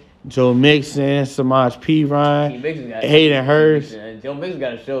Boyd, Joe Mixon, Samaj P. Ryan, Hayden Hurst. Joe Mixon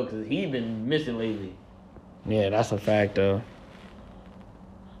got to show because he's been missing lately. Yeah, that's a fact, though.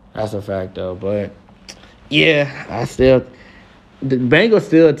 But, yeah, the Bengals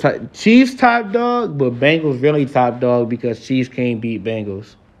still Chiefs top dog, but Bengals really top dog because Chiefs can't beat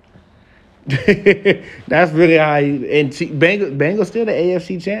Bengals. That's really how Bengals still the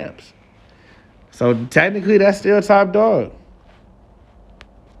AFC champs. So, technically, that's still top dog.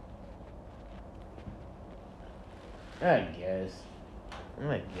 I guess.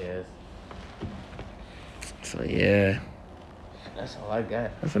 So, yeah. That's all I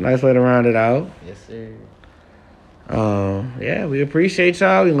got. That's a nice way to round it out. Yes, sir. Yeah, we appreciate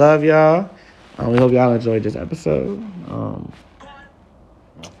y'all. We love y'all. We hope y'all enjoyed this episode.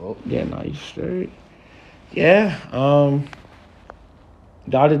 Yeah, no, you straight. Yeah. Y'all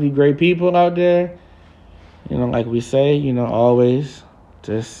just be great people out there. You know, like we say, you know, always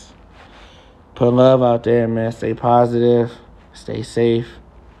just put love out there, man. Stay positive. Stay safe.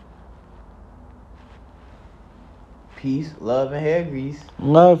 Peace, love, and hair grease.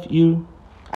 Love you.